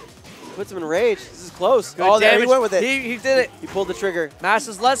 Puts him in Rage. This is close. Good Oh, there he damage. went with it. He did it. He pulled the trigger.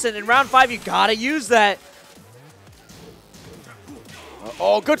 Master's lesson. In round 5, you got to use that.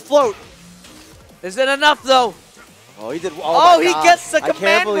 Oh, good float. Is it enough, though? Oh, he did. Oh, my he God. gets the I can't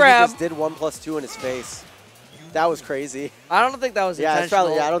command believe grab. he just did 1+2 in his face. That was crazy. I don't think that was Yeah, it's intentional.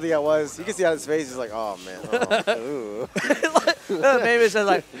 probably. Yeah, I don't think that was. You can see on his face. He's like, oh man. Oh, ooh. Maybe it's just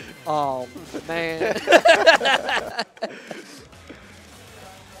like, oh, man.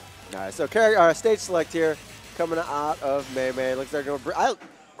 Nice. So stage select here, coming out of Mei. Looks like they're going. Brimstone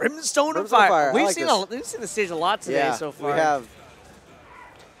Brimstone of Fire. Fire. I We've like seen this. we've seen the stage a lot today Yeah, so far. we have.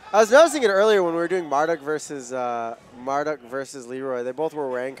 I was noticing it earlier when we were doing Marduk versus Leroy. They both were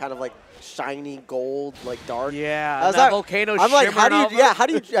wearing kind of like shiny gold, like dark. Yeah, I was that like, volcano I'm like, how do you? shimmering Yeah, over. how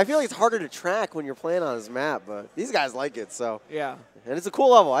do you? I feel like it's harder to track when you're playing on this map, but these guys like it. So, Yeah. and it's a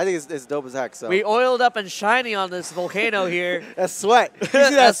cool level. I think it's dope as heck. So We oiled up and shiny on this volcano here. that's sweat. You see that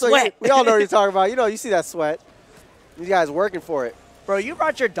That's sweat? sweat. We all know what you're talking about. You know, you see that sweat. These guys working for it. Bro, you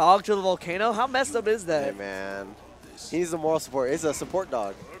brought your dog to the volcano? How messed up is Hey that? man, he's the moral support. He's a support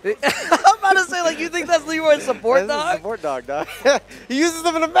dog. I'm about to say, like, you think that's Leroy's support That's a dog? support dog. He uses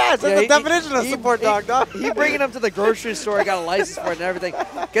them in a match. That's Yeah, the he- definition of he- support he- dog. He bringing him to the grocery store, got a license for it and everything.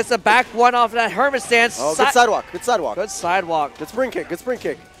 Gets the back 1 off that hermit stance. Oh, good sidewalk. Good sidewalk. Good sidewalk. Good spring kick. Good spring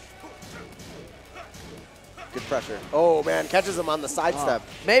kick. Good pressure. Oh man, catches him on the sidestep.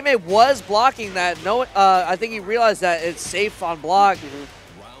 Mei was blocking that. No, I think he realized that it's safe on block. He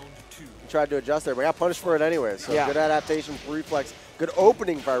tried to adjust there, but got punished for it anyway. So Yeah. good adaptation for Reflex. Good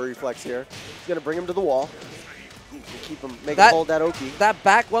opening by Reflex here. He's gonna bring him to the wall. Keep him, make him hold that Oki. That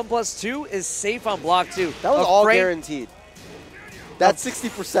back 1+2 is safe on block too. That was A all frame- guaranteed. That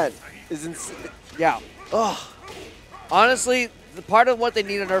 60% is insane. Yeah. Ugh. Honestly, the part of what they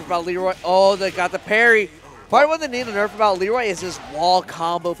need to nerf about Leroy, oh, they got the parry. Part of what they need to nerf about Leroy is his wall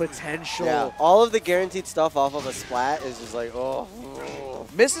combo potential. Yeah, all of the guaranteed stuff off of a splat is just like, oh.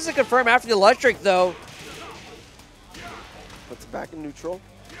 Misses to confirm after the electric though. Puts it back in neutral.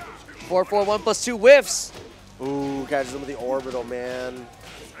 4-4, 1+2 whiffs. Ooh, catches him with the orbital, man.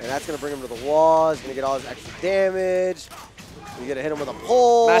 And that's going to bring him to the wall. He's going to get all his extra damage. He's going to hit him with a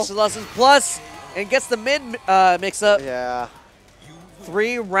pull. Master Lessons plus and gets the mid mix up. Yeah.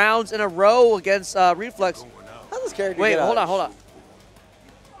 3 rounds in a row against Reflex. How does this character Wait, get hold out? on, hold on.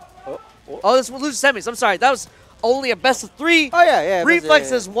 Oh, Oh, this will lose semis. I'm sorry. That was only a best of 3. Oh, yeah. Reflex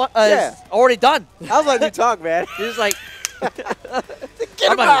yeah. is one, Yeah. is already done. I was letting you talk, man. He was like, Get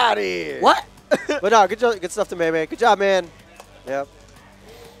him I'm like, out of here. what? But no, good stuff to Mei. Good job, man. Yep.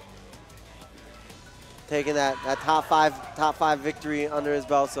 Taking that top five victory under his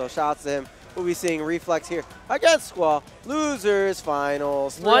belt. So shout outs to him. We'll be seeing Reflex here against Squall. Losers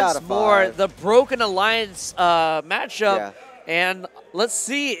finals. 3 out Once of 5. more, the Broken Alliance matchup. Yeah. And let's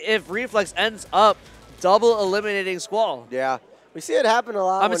see if Reflex ends up double eliminating Squall. Yeah. We see it happen a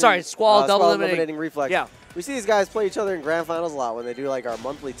lot. I'm when sorry, Squall double eliminating Reflex. Yeah. We see these guys play each other in grand finals a lot when they do like our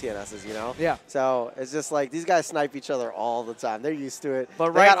monthly TNSs, you know? Yeah. So it's just like these guys snipe each other all the time. They're used to it.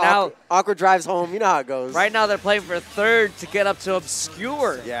 But They right got now- awkward drives home. You know how it goes. Right now, they're playing for 3rd to get up to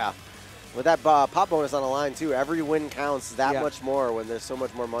Obscure. Yeah. With that pop bonus on the line, too, every win counts that Yeah. much more when there's so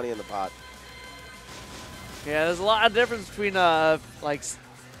much more money in the pot. Yeah, there's a lot of difference between like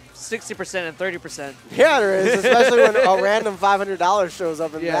 60% and 30%. Yeah, there is, especially when a random $500 shows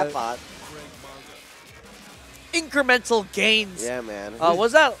up in Yeah. that pot. Incremental gains. Yeah, man.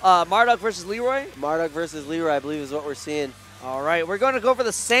 Was that Marduk versus Leroy? Marduk versus Leroy, I believe, is what we're seeing. All right, we're going to go for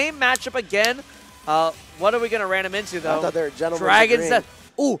the same matchup again. What are we going to ran him into, though? I thought they were gentlemen. Dragon's Den.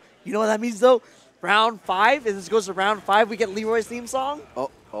 Ooh, you know what that means, though? Round 5. If this goes to round 5, we get Leroy's theme song.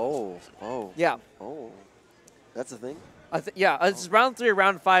 Oh. Yeah. That's a thing. Yeah, it's round 3 or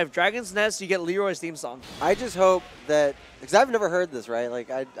round 5. Dragon's Nest, you get Leroy's theme song. I just hope that, because I've never heard this, right?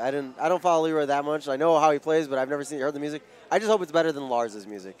 Like I don't follow Leroy that much. I know how he plays, but I've never heard the music. I just hope it's better than Lars's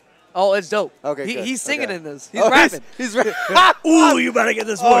music. Oh, it's dope. Okay, good. He's singing in this. He's Oh, rapping. He's rapping. Ooh, you better get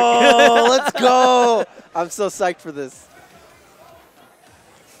this work. Oh, let's go! I'm so psyched for this.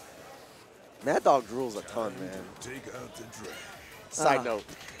 Mad Dog drools a ton, man. Take out the trash. Side note.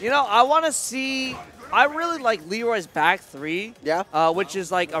 You know, I want to see. I really like Leroy's back 3. Yeah. Which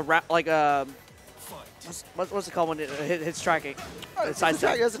is like a what's it called when it hits tracking? It's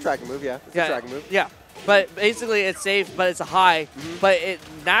a tracking move, yeah. It's a tracking move. Yeah. But basically, it's safe, but it's a high. But it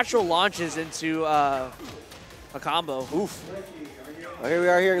natural launches into a combo. Oof. Well, here we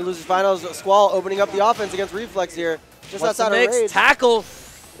are here in Losers Finals. Squall opening up the offense against Reflex here. Just What's outside the mix? of rage. Tackle.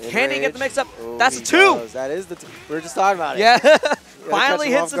 In Can he get rage. the mix up? Oh, That's a he 2. does. That is the 2. We were just talking about it. Yeah. Gotta Finally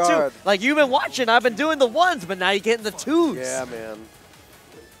catch him hits the off 2. guard. Like, you've been watching. I've been doing the 1s, but now you're getting the 2s. Yeah, man.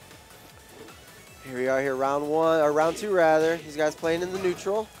 Here we are here, round 2 rather. These guys playing in the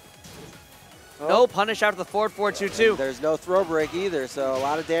neutral. Oh. No punish after the forward 4-2-2. There's no throw break either, so a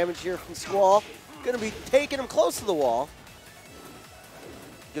lot of damage here from Squall. Going to be taking him close to the wall.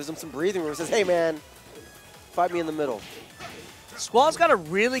 Gives him some breathing room. Says, hey, man, fight me in the middle. Squall's got a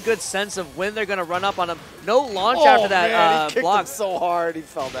really good sense of when they're going to run up on him. No launch after that man, he kicked block. him so hard he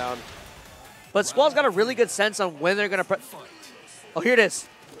fell down. But Squall's got a really good sense on when they're going to... Oh, here it is.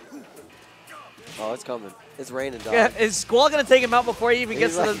 Oh, it's coming. It's raining, dog. Yeah, is Squall going to take him out before he even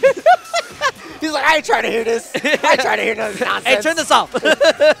gets to like- the... He's like, I ain't trying to hear this. I ain't trying to hear this nonsense. Hey, turn this off.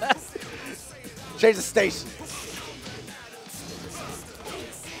 Change the station.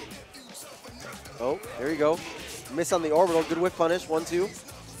 Oh, there you go. Miss on the orbital. Good whip punish. 1-2.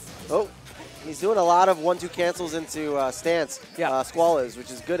 Oh, he's doing a lot of 1-2 cancels into stance. Yeah. Squall is, which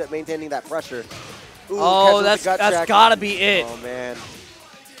is good at maintaining that pressure. Ooh, Oh, catches with the gut that's check. got to be it. Oh, man.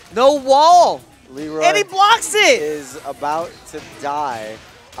 No wall. Leroy And he blocks it. is about to die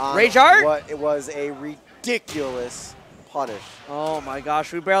on Rage art? what it was a ridiculous punish. Oh, my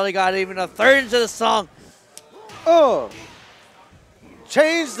gosh. We barely got even a third into the song. Oh.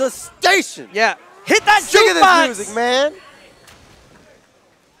 Change the station. Yeah. Hit that Sick of jukebox. this music, man.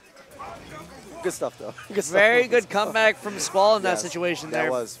 Good stuff, though. Good stuff. Very good comeback from Squall in that Yes, situation that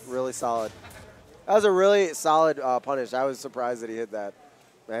there. was really solid. That was a really solid punish. I was surprised that he hit that.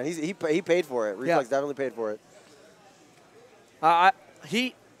 Man, he paid for it. Reflex definitely paid for it.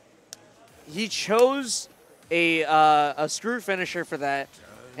 He chose a screw finisher for that,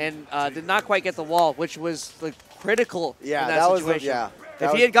 and did not quite get the wall, which was like critical Yeah, in that, that was situation. that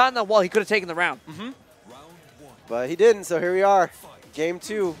If he had gotten the wall, he could have taken the round. But he didn't. So here we are, game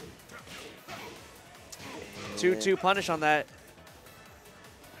 2. 2-2 punish on that.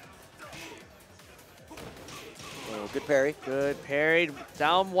 Oh, good parry. Good parry.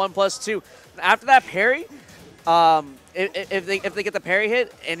 Down 1+2. After that parry, if they get the parry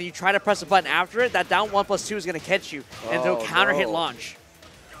hit and you try to press a button after it, that down 1+2 is going to catch you and they'll counter hit launch.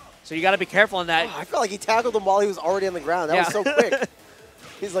 So you got to be careful on that. Oh, I felt like he tackled him while he was already on the ground. That was so quick.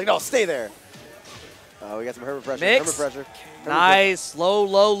 He's like, no, stay there. Oh, we got some Hermit pressure. Mix. Hermit pressure. Nice. Low,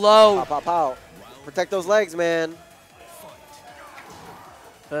 low, low. Pow, pow, pow. Protect those legs, man.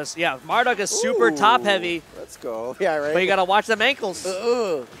 Yeah, Marduk is super Ooh, top heavy, Let's go. Yeah, right. but you got to watch them ankles. He's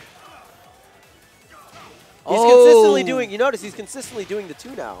consistently doing, you notice he's consistently doing the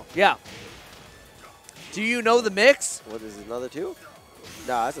 2 now. Yeah. Do you know the mix? What is it, another 2?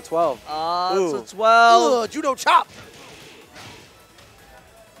 Nah, that's a 12. It's a 12. Ooh, judo chop.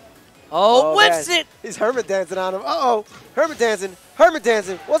 Oh, whips man. it. He's hermit dancing on him. Uh-oh. Hermit dancing. Hermit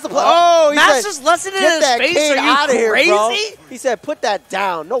dancing. What's the play? Oh, he Master's said, lesson in get his that face. cane Are you out of here, bro. crazy? He said, put that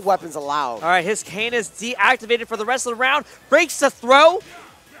down. No weapons allowed. All right, his cane is deactivated for the rest of the round. Breaks the throw.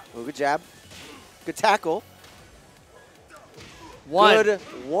 Ooh, good jab. Good tackle. 1. Good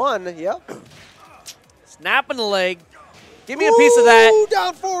 1. Yep. Snapping the leg. Give me a piece of that. Ooh,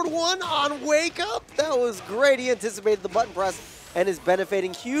 down forward 1 on wake up. That was great. He anticipated the button press and is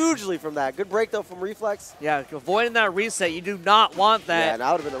benefiting hugely from that. Good break, though, from Reflex. Yeah, avoiding that reset. You do not want Yeah, that.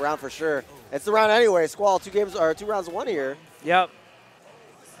 that would have been the round for sure. It's the round anyway. Squall, 2 rounds of 1 here. Yep.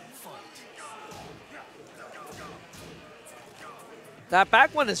 That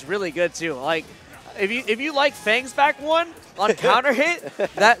back one is really good too. Like, if you like Fang's back one on counter hit,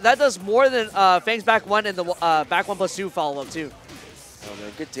 that does more than Fang's back one and the back 1+2 follow up too. Oh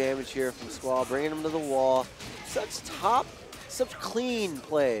man, good damage here from Squall, bringing him to the wall. Such clean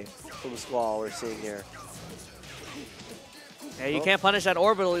play from Squall we're seeing here. Yeah, you can't punish that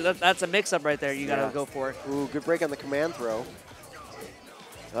orbital. That's a mix-up right there. You got to Yeah. go for it. Ooh, good break on the command throw.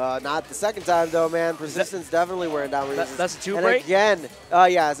 Not the second time, though, man. Persistence definitely wearing down Reese's. That's a 2 and break? again,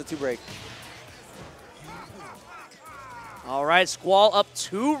 yeah, it's a 2 break. All right, Squall up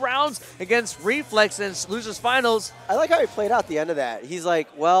 2 rounds against Reflex in losers finals. I like how he played out the end of that. He's like,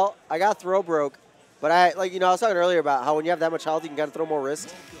 well, I got throw broke, but I was talking earlier about how when you have that much health, you can kind of throw more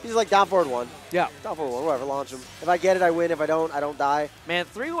risk. He's like down forward 1. Yeah. Down forward 1, whatever, launch him. If I get it, I win. If I don't die. Man,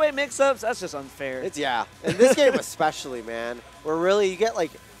 3-way mix-ups, that's just unfair. Yeah. In this game especially, man, where really you get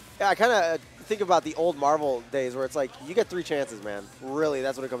like, I kind of think about the old Marvel days where it's like you get 3 chances, man. Really,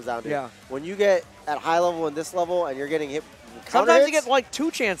 that's what it comes down to. Yeah. When you get at high level and this level and you're getting hit. Sometimes you get like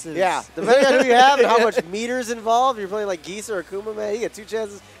 2 chances. Yeah, depending on who you have and how much meters involved. You're playing like Geese or Akuma, man. You get 2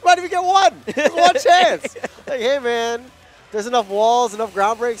 chances. You might even get 1. There's 1 chance. Like, hey, man, there's enough walls, enough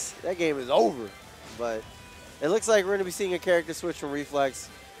ground breaks. That game is over. But it looks like we're going to be seeing a character switch from Reflex.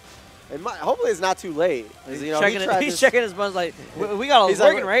 And hopefully it's not too late. He's checking his buttons like, we got all He's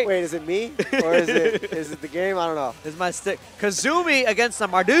working, like, right? Wait, is it me? Or is it the game? I don't know. Is my stick. Kazumi against the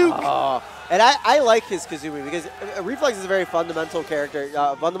Marduk. Oh. And I like his Kazumi because Reflex is a very fundamental character,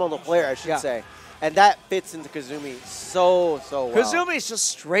 fundamental player, I should say. And that fits into Kazumi so well. Kazumi's just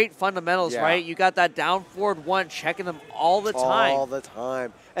straight fundamentals, right? You got that down forward 1, checking them all the time. All the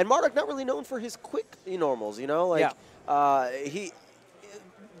time. And Marduk not really known for his quick normals, you know? Like,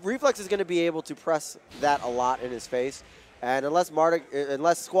 Reflex is going to be able to press that a lot in his face. And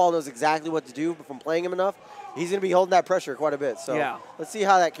unless Squall knows exactly what to do from playing him enough, he's going to be holding that pressure quite a bit. So let's see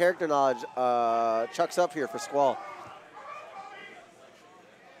how that character knowledge chucks up here for Squall.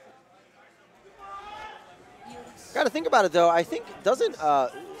 Got to think about it, though. I think, doesn't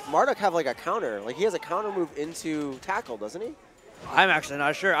Marduk have like a counter? Like he has a counter move into tackle, doesn't he? I'm actually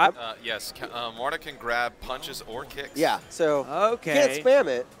not sure. Yes, Marduk can grab punches or kicks. Yeah, so he can't spam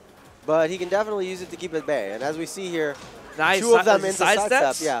it, but he can definitely use it to keep it at bay. And as we see here, 2 of them into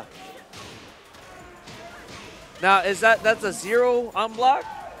sidestep. Yeah. Now, that's a 0 on block?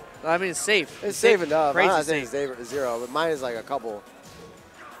 I mean, it's safe. It's safe enough. I'm not safe. saying it's 0, but mine is like a couple.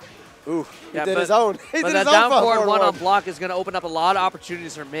 Ooh, he did but, his own. He but did that his own down forward 1 on block is going to open up a lot of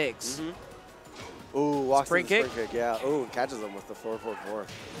opportunities for Migs. Ooh, walks spring kick. kick. Yeah. Ooh, catches him with the 4-4-4.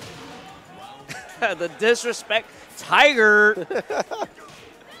 The disrespect. Tiger.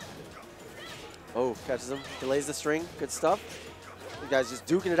 Oh, catches him. Delays the string. Good stuff. You guys just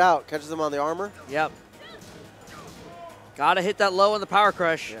duking it out. Catches him on the armor. Yep. Got to hit that low in the power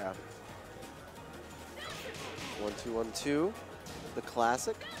crush. Yeah. 1-2-1-2. The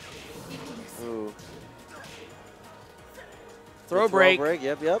classic. Ooh. Throw break.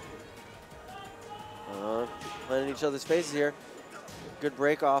 Yep. Playing in each other's faces here. Good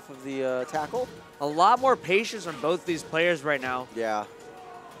break off of the tackle. A lot more patience from both these players right now. Yeah.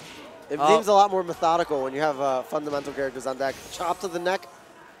 It seems a lot more methodical when you have fundamental characters on deck. Chop to the neck.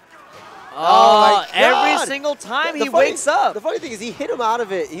 Oh, my God. Every single time he wakes up. The funny thing is he hit him out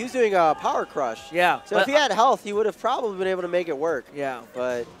of it. He was doing a power crush. Yeah. So if he had health, he would have probably been able to make it work. Yeah.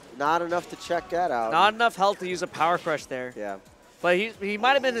 But not enough to check that out. Not enough health to use a power crush there. Yeah. But he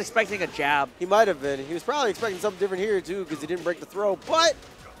might have been expecting a jab. He might have been. He was probably expecting something different here, too, because he didn't break the throw. But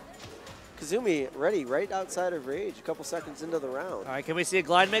Kazumi ready right outside of rage, a couple seconds into the round. All right, can we see a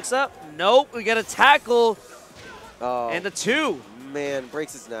glide mix-up? Nope, we got a tackle and a 2. Man,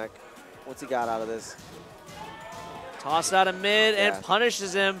 breaks his neck. What's he got out of this? Toss out of mid and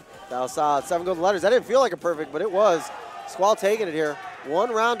punishes him. That was solid. 7 golden letters. That didn't feel like a perfect, but it was. Squall taking it here. 1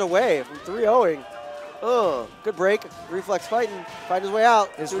 round away from 3-0ing. Good break. Reflex fighting his way out.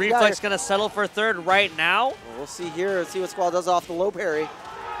 Is Reflex going to settle for 3rd right now? Well, we'll see here. Let's see what Squall does off the low parry.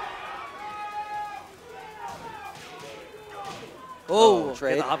 Oh,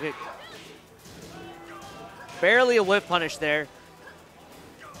 trade. Barely a whip punish there.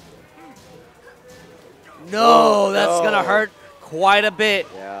 No, that's going to hurt quite a bit.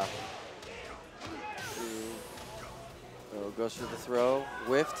 Yeah. Goes for the throw.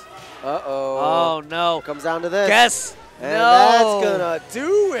 Whiffed. Uh-oh. Oh, no. Comes down to this. Guess. And that's going to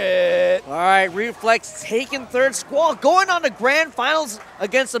do it. All right, Reflex taking 3rd. Squall going on to grand finals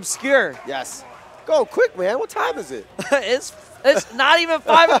against Obscure. Yes. Go quick, man. What time is it? It's not even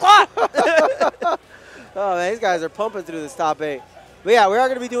 5 o'clock. Oh, man, these guys are pumping through this top 8. But, yeah, we are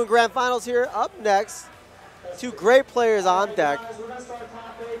going to be doing grand finals here. Up next, 2 great players on deck.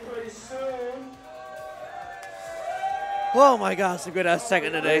 Oh, my gosh, it's a good-ass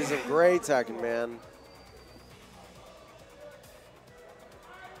Tekken today. It's a great Tekken, man.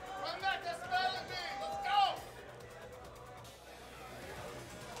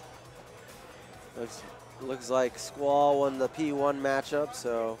 Looks like Squall won the P1 matchup,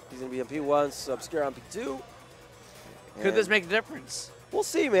 so he's going to be on P1, so Obscure on P2. Could this make a difference? We'll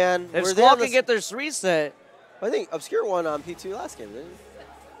see, man. If We're Squall there can get this reset. I think Obscure won on P2 last game, didn't he?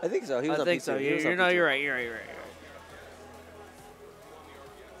 I think so. He was I on think P2. so. He was on You're P2. right. You're right.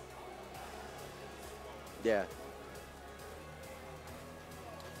 Yeah.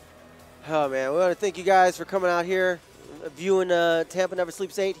 Oh, man. We want to thank you guys for coming out here, viewing Tampa Never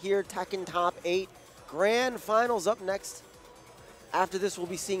Sleeps 8 here, Tekken Top 8. Grand Finals up next. After this, we'll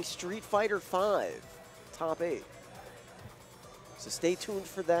be seeing Street Fighter 5 Top 8. So stay tuned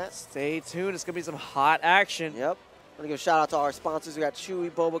for that. Stay tuned. It's going to be some hot action. Yep. I'm going to give a shout out to our sponsors. We got Chewy,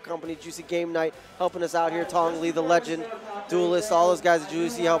 Boba Company, Juicy Game Night helping us out here. Tong Lee, the legend, Duelist, all those guys at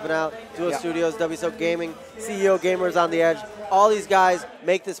Juicy helping out. Duel Studios, WSO Gaming, CEO Gamers on the Edge. All these guys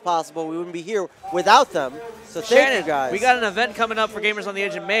make this possible. We wouldn't be here without them. So thank you guys. We got an event coming up for Gamers on the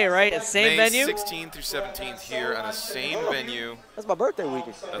Edge in May, right? At same venue? May 16th through 17th here on the same venue. That's my birthday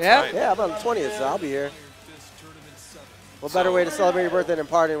weekend. That's Yeah? right. Yeah, I'm on the 20th, so I'll be here. What better way to celebrate your birthday than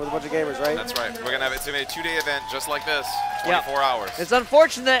partying with a bunch of gamers, right? That's right. We're going to have it's a 2-day event just like this, 24 hours. It's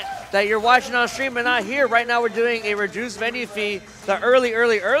unfortunate that you're watching on stream and not here. Right now we're doing a reduced venue fee. The early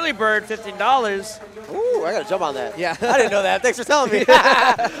bird, $15. Ooh, I got to jump on that. Yeah. I didn't know that. Thanks for telling me.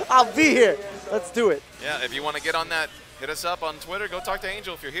 I'll be here. Let's do it. Yeah, if you want to get on that, hit us up on Twitter. Go talk to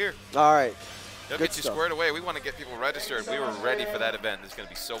Angel if you're here. All right. They'll Good get you stuff. squared away. We want to get people registered. We were ready for that event. There's going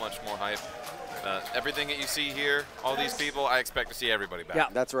to be so much more hype. Everything that you see here, all these people, I expect to see everybody back. Yeah.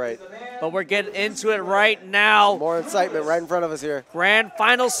 That's right. But we're getting into it right now. More excitement right in front of us here. Grand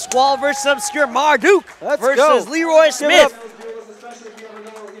final, Squall versus Obscure Marduk Let's versus go. Leroy Give it Smith. up.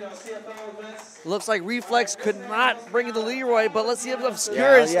 Looks like Reflex could not bring the Leroy, but let's see if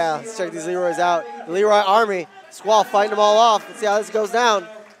Obscure is. Yeah, let's check these Leroys out. The Leroy Army. Squall fighting them all off. Let's see how this goes down.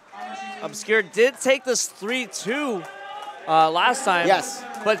 Obscure did take this 3-2 last time. Yes.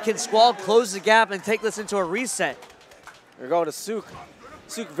 But can Squall close the gap and take this into a reset? They're going to Sook.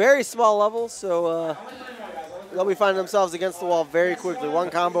 Sook, very small level, so they'll be finding themselves against the wall very quickly.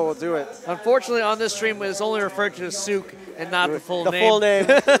 One combo will do it. Unfortunately, on this stream, it's only referred to as Sook and not the full name.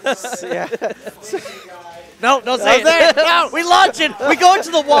 The full name. Yeah. No, don't say it. No, we launch it. We go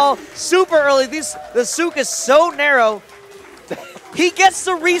into the wall super early. The Sook is so narrow. He gets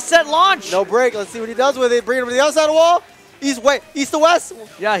the reset launch. No break. Let's see what he does with it. Bring him to the other side of the wall. East to west.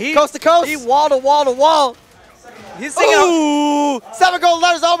 Yeah, coast to coast. He wall to wall to wall. He's thinking Ooh! 7 gold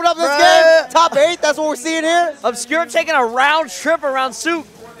letters open up this game. Top 8. That's what we're seeing here. Obscure taking a round trip around Sook.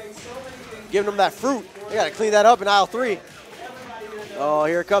 Giving him that fruit. They got to clean that up in aisle 3. Oh,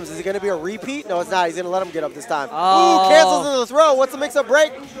 here it comes. Is it going to be a repeat? No, it's not. He's going to let him get up this time. Oh. Ooh, cancels into the throw. What's the mix-up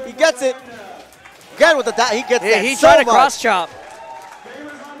break? He gets it. Again with the he gets Yeah, that he so tried to much. cross chop.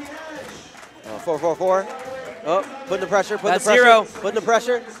 4-4-4. Oh, putting the pressure. That's zero. Putting the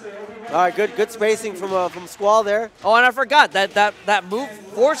pressure. All right, good spacing from Squall there. Oh, and I forgot that move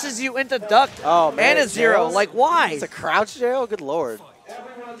forces you into duck. Oh man, and a zero. jails? Like why? It's a crouch jail. Good lord.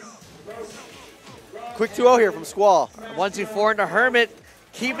 Quick 2-0 here from Squall. 1-2-4 into Hermit,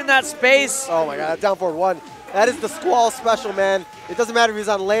 keeping that space. Oh my God, down forward 1. That is the Squall special, man. It doesn't matter if he's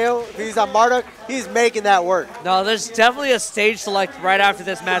on Leo, if he's on Marduk, he's making that work. No, there's definitely a stage select right after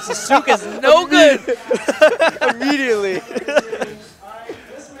this match. The Sook is no good. Immediately.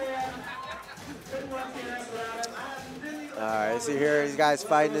 All right, see here, these guys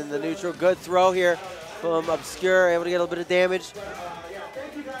fighting in the neutral. Good throw here from Obscure, able to get a little bit of damage.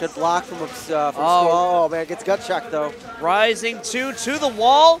 Good block from Squall. Oh man, gets gut checked though. Rising 2 to the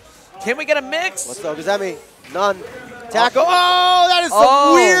wall. Can we get a mix? What's up, Gazemi? None. Tackle. Oh, that is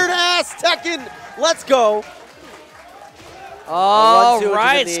some weird ass Tekken. Let's go. All 1-2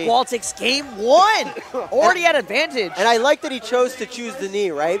 right, to the knee. Squall takes game 1. Already at advantage. And I like that he chose to choose the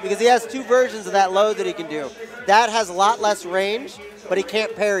knee, right? Because he has 2 versions of that load that he can do. That has a lot less range, but he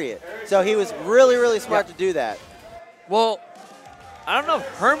can't parry it. So he was really, really smart to do that. Well, I don't know if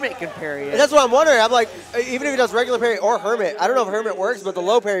Hermit can parry it. And that's what I'm wondering. I'm like, even if he does regular parry or Hermit, I don't know if Hermit works, but the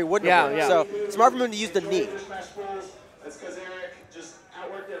low parry wouldn't have worked. Yeah. So smart for him to use the knee. That's because Eric just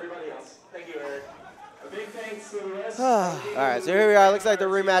outworked everybody else. Thank you, Eric. A big thanks to the rest. All right, so here we are. Looks like they're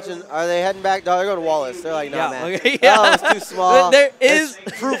rematching. Are they heading back? No, they're going to Wallace. They're like, nah, man. Okay, yeah. Oh, it's too small. There There's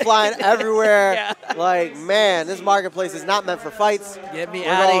is fruit flying everywhere. Yeah. Like, man, this marketplace is not meant for fights. Get me We're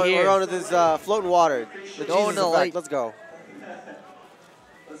out of going- here. We're going to this floating water. The Going Jesus to the effect. lake. Let's go.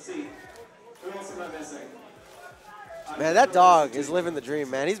 Let's see. Who else am I missing? Man, that dog is living the dream,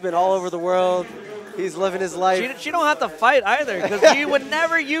 man. He's been all over the world. He's living his life. She don't have to fight either because you would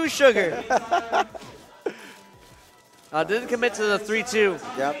never use sugar. Didn't commit to the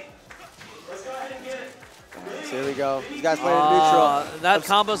 3-2. Yep. So here we go. These guys playing neutral. That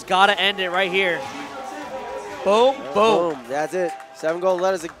combo's got to end it right here. Boom, boom. Boom. That's it. 7 gold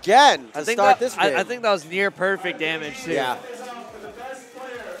letters again to start this game. I think that was near perfect damage, too. Yeah.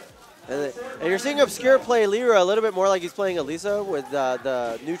 And you're seeing Obscure play Leroy a little bit more like he's playing Elisa with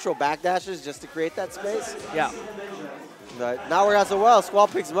the neutral backdashes just to create that space. Yeah. But not working out so well. Squall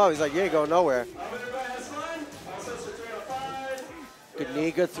picks him up. He's like, you ain't going nowhere. Good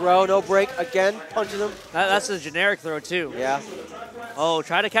knee, good throw, no break. Again, punches him. That's a generic throw, too. Yeah. Oh,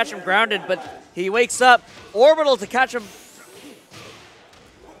 try to catch him grounded, but he wakes up. Orbital to catch him.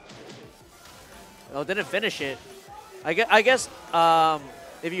 Oh, didn't finish it. I guess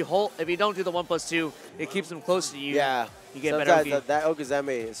if you don't do the 1+2, it keeps him close to you. Yeah. You get sometimes better. that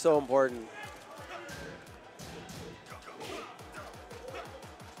Okazeme is so important.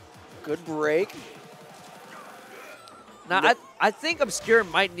 Good break. Now, I think Obscure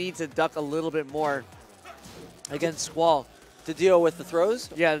might need to duck a little bit more against Squall. To deal with the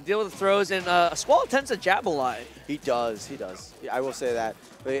throws? Yeah, to deal with the throws, and Squall tends to jab a lot. He does. He does. Yeah, I will say that.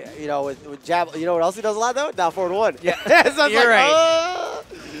 But, you know, with jab, you know what else he does a lot, though? Down forward 1. Yeah, so you're right.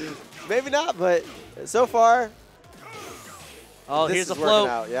 Maybe not, but so far, oh, this here's is the float.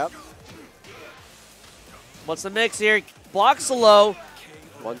 out. Yep. What's the mix here? Blocks the low.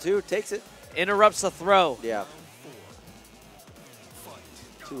 1-2, takes it. Interrupts the throw. Yeah.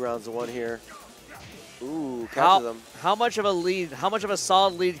 2 rounds of 1 here. Ooh, catches him. How much of a lead, how much of a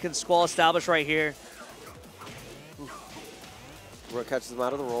solid lead can Squall establish right here? Catches him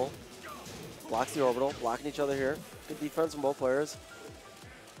out of the roll. Blocks the orbital, blocking each other here. Good defense from both players.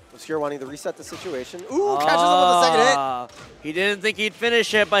 Obscure wanting to reset the situation. Ooh, catches him with the second hit. He didn't think he'd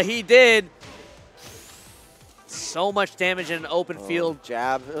finish it, but he did. So much damage in an open field.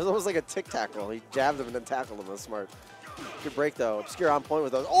 Jab. It was almost like a tick tackle. He jabbed him and then tackled him. That was smart. Good break, though. Obscure on point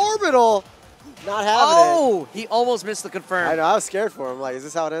with those. Orbital! Not having it. Oh, he almost missed the confirm. I know. I was scared for him. Like, is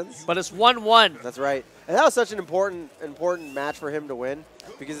this how it ends? But it's 1-1. That's right. And that was such an important match for him to win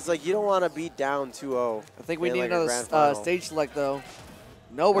because it's like you don't want to be down 2-0. I think we need like another stage select, though.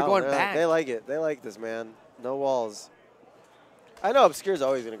 No, we're going back. They like it. They like this, man. No walls. I know Obscure's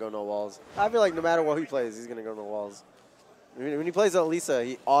always going to go no walls. I feel like no matter what he plays, he's going to go no walls. When he plays Elisa,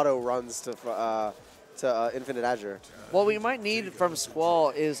 he auto runs to Infinite Azure. What we might need from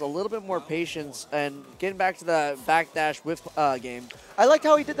Squall is a little bit more patience and getting back to the backdash whiff game. I liked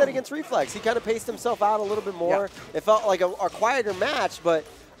how he did that against Reflex. He kind of paced himself out a little bit more. Yeah. It felt like a quieter match, but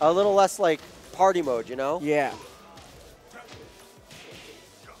a little less like party mode, you know? Yeah.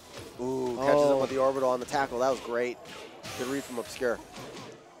 Ooh, catches him with the orbital on the tackle. That was great. Good read from Obscure.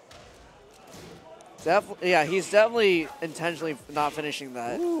 Yeah, he's definitely intentionally not finishing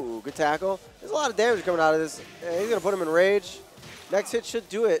that. Ooh, good tackle. There's a lot of damage coming out of this. He's going to put him in rage. Next hit should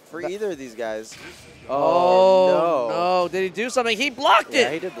do it for either of these guys. Oh, no. Did he do something? He blocked it.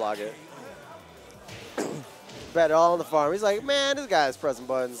 Yeah, he did block it. Bet all on the farm. He's like, man, this guy's pressing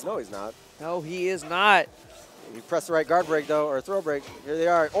buttons. No, he's not. No, he is not. He pressed the right guard break, though, or throw break. Here they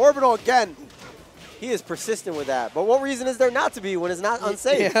are. Orbital again. He is persistent with that. But what reason is there not to be when it's not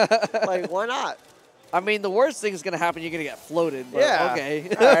unsafe? Yeah. Like, why not? I mean, the worst thing is going to happen. You're going to get floated. But yeah.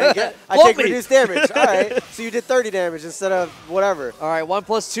 Okay. All right, I take reduced damage. All right. So you did 30 damage instead of whatever. All right.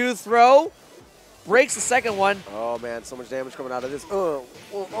 1+2 throw. Breaks the second one. Oh, man. So much damage coming out of this. 50%.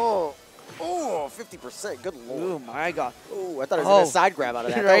 Good lord. Oh, my God. Oh, I thought it was going to side grab out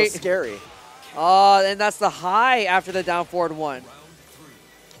of that. Right? That was scary. And that's the high after the down forward 1.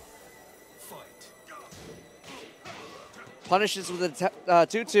 Punishes with a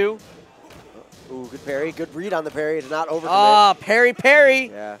 2-2. Ooh, good parry. Good read on the parry to not overcommit. Ah, parry.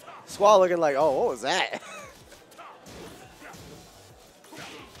 Yeah. Squall looking like, oh, what was that?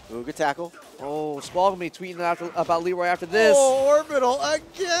 Ooh, good tackle. Oh, Squall going to be tweeting about Leroy after this. Oh, orbital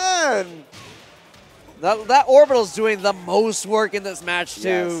again. That orbital's doing the most work in this match, too.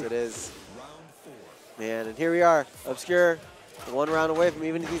 Yes, it is. Man, and here we are. Obscure. 1 round away from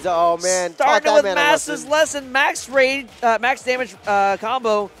even these. Oh, man. Starting with Master's Lesson. Max damage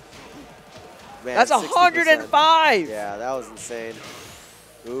combo. Man, that's 105. Yeah, that was insane.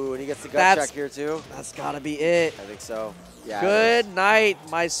 Ooh, and he gets the gut check here, too. That's got to be it. I think so. Yeah. Good night,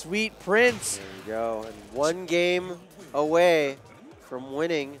 my sweet prince. There you go. And 1 game away from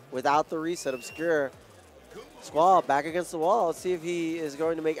winning without the reset. Obscure. Squall back against the wall. Let's see if he is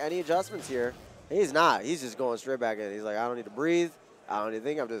going to make any adjustments here. He's not. He's just going straight back in. He's like, I don't need to breathe. I don't need to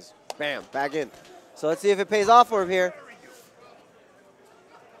think. I'm just, bam, back in. So let's see if it pays off for him here.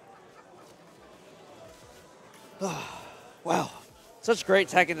 Wow. Such great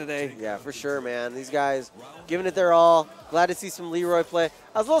Tekken today. Yeah, for sure, man. These guys giving it their all. Glad to see some Leroy play.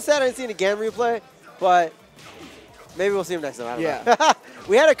 I was a little sad I didn't see an again replay, but Maybe we'll see him next time. I don't Yeah. know.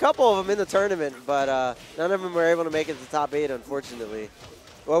 We had a couple of them in the tournament, but none of them were able to make it to the top 8, unfortunately.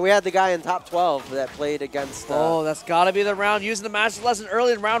 Well, we had the guy in top 12 that played against. Oh, that's got to be the round using the master lesson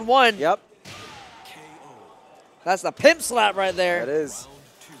early in round 1. Yep. That's the pimp slap right there. That is.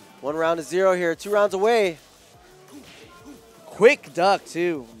 1 round to 0 here. 2 rounds away. Quick duck,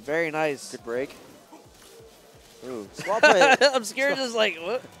 too. Very nice. Good break. Ooh, Squall playing. I'm scared just like,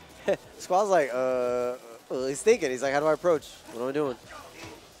 what? Squall's like, he's thinking. He's like, how do I approach? What am I doing?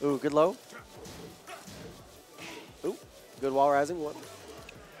 Ooh, good low. Ooh, good wall rising. One.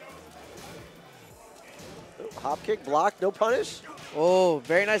 Ooh, hop kick, block, no punish. Oh,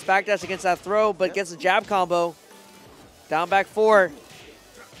 very nice backdash against that throw, but gets a jab combo. Down back 4.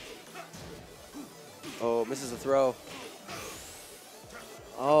 Oh, misses the throw.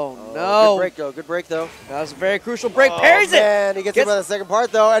 Oh, no. Good break, though. Good break, though. That was a very crucial break. Parries it. Man, he gets hit by the second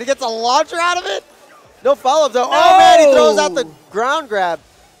part, though, and he gets a launcher out of it. No follow-up, though. No. Oh, man, he throws out the ground grab.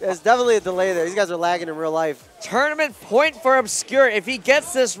 There's definitely a delay there. These guys are lagging in real life. Tournament point for Obscure. If he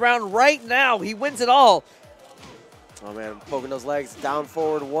gets this round right now, he wins it all. Oh, man, poking those legs. Down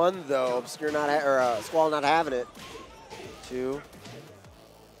forward 1, though. Obscure not, Squall not having it. 2.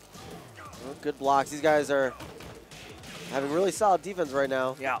 Oh, good blocks. These guys are having really solid defense right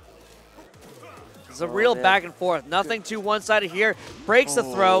now. Yeah. It's a real back and forth. Nothing too one-sided here. Breaks the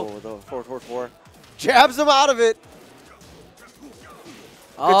throw. The 4-4-4. Jabs him out of it.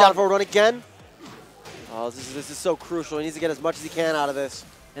 Good down forward 1 again. Oh, this is so crucial. He needs to get as much as he can out of this.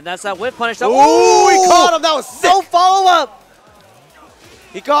 And that's that whip punish. Ooh, he caught him. That was sick. No follow-up.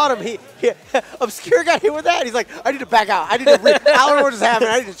 He caught him. He Obscure got hit with that. He's like, I need to back out. I need to I don't know what just happened.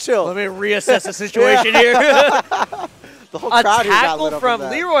 I need to chill. Let me reassess the situation here. The whole crowd here got lit tackle up from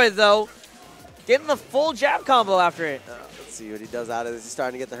that. Leroy, though. Getting the full jab combo after it. Let's see what he does out of this. He's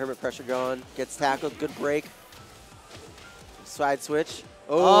starting to get the hermit pressure going. Gets tackled. Good break. Side switch.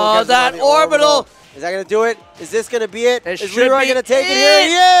 Oh, that orbital. Is that going to do it? Is this going to be it? It Is should Leroy be going to take it? Here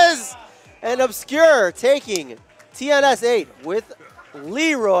he is! And Obscure taking TNS 8 with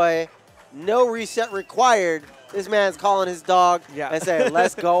Leroy. No reset required. This man's calling his dog and saying,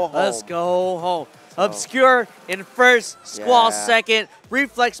 let's go home. Let's go home. Obscure in first, Squall second,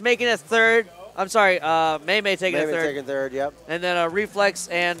 Reflex making it third. I'm sorry, May taking it third. Taking third, yep. And then Reflex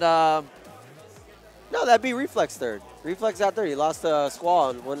and... no, that'd be Reflex third. Reflex out there. He lost to Squall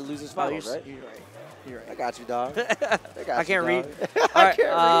and won the losers finals, right? You're right. I got you, dog. I can't read. I can't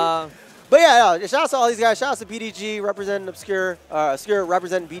read. But yeah, no, shout out to all these guys. Shout out to BDG representing Obscure, Obscure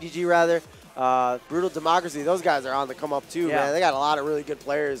representing BDG rather. Brutal Democracy. Those guys are on the come up too, man. They got a lot of really good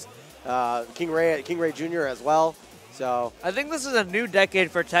players. King Ray Jr. as well. So I think this is a new decade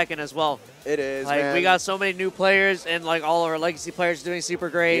for Tekken as well. It is. Like man. we got so many new players and like all of our legacy players doing super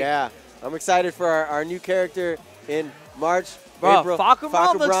great. Yeah, I'm excited for our new character in March. Bro, April.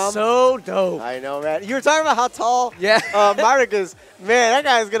 Fakubram looks so dope. I know, man. You were talking about how tall Marek is. Man, that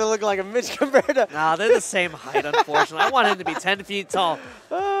guy's going to look like a Mitch compared to... Nah, they're the same height, unfortunately. I want him to be 10 feet tall.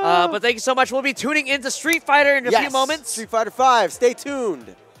 But thank you so much. We'll be tuning into Street Fighter in a few moments. Street Fighter 5. Stay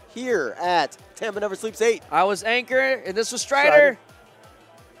tuned here at Tampa Never Sleeps 8. I was Anchor, and this was Strider.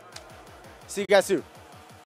 See you guys soon.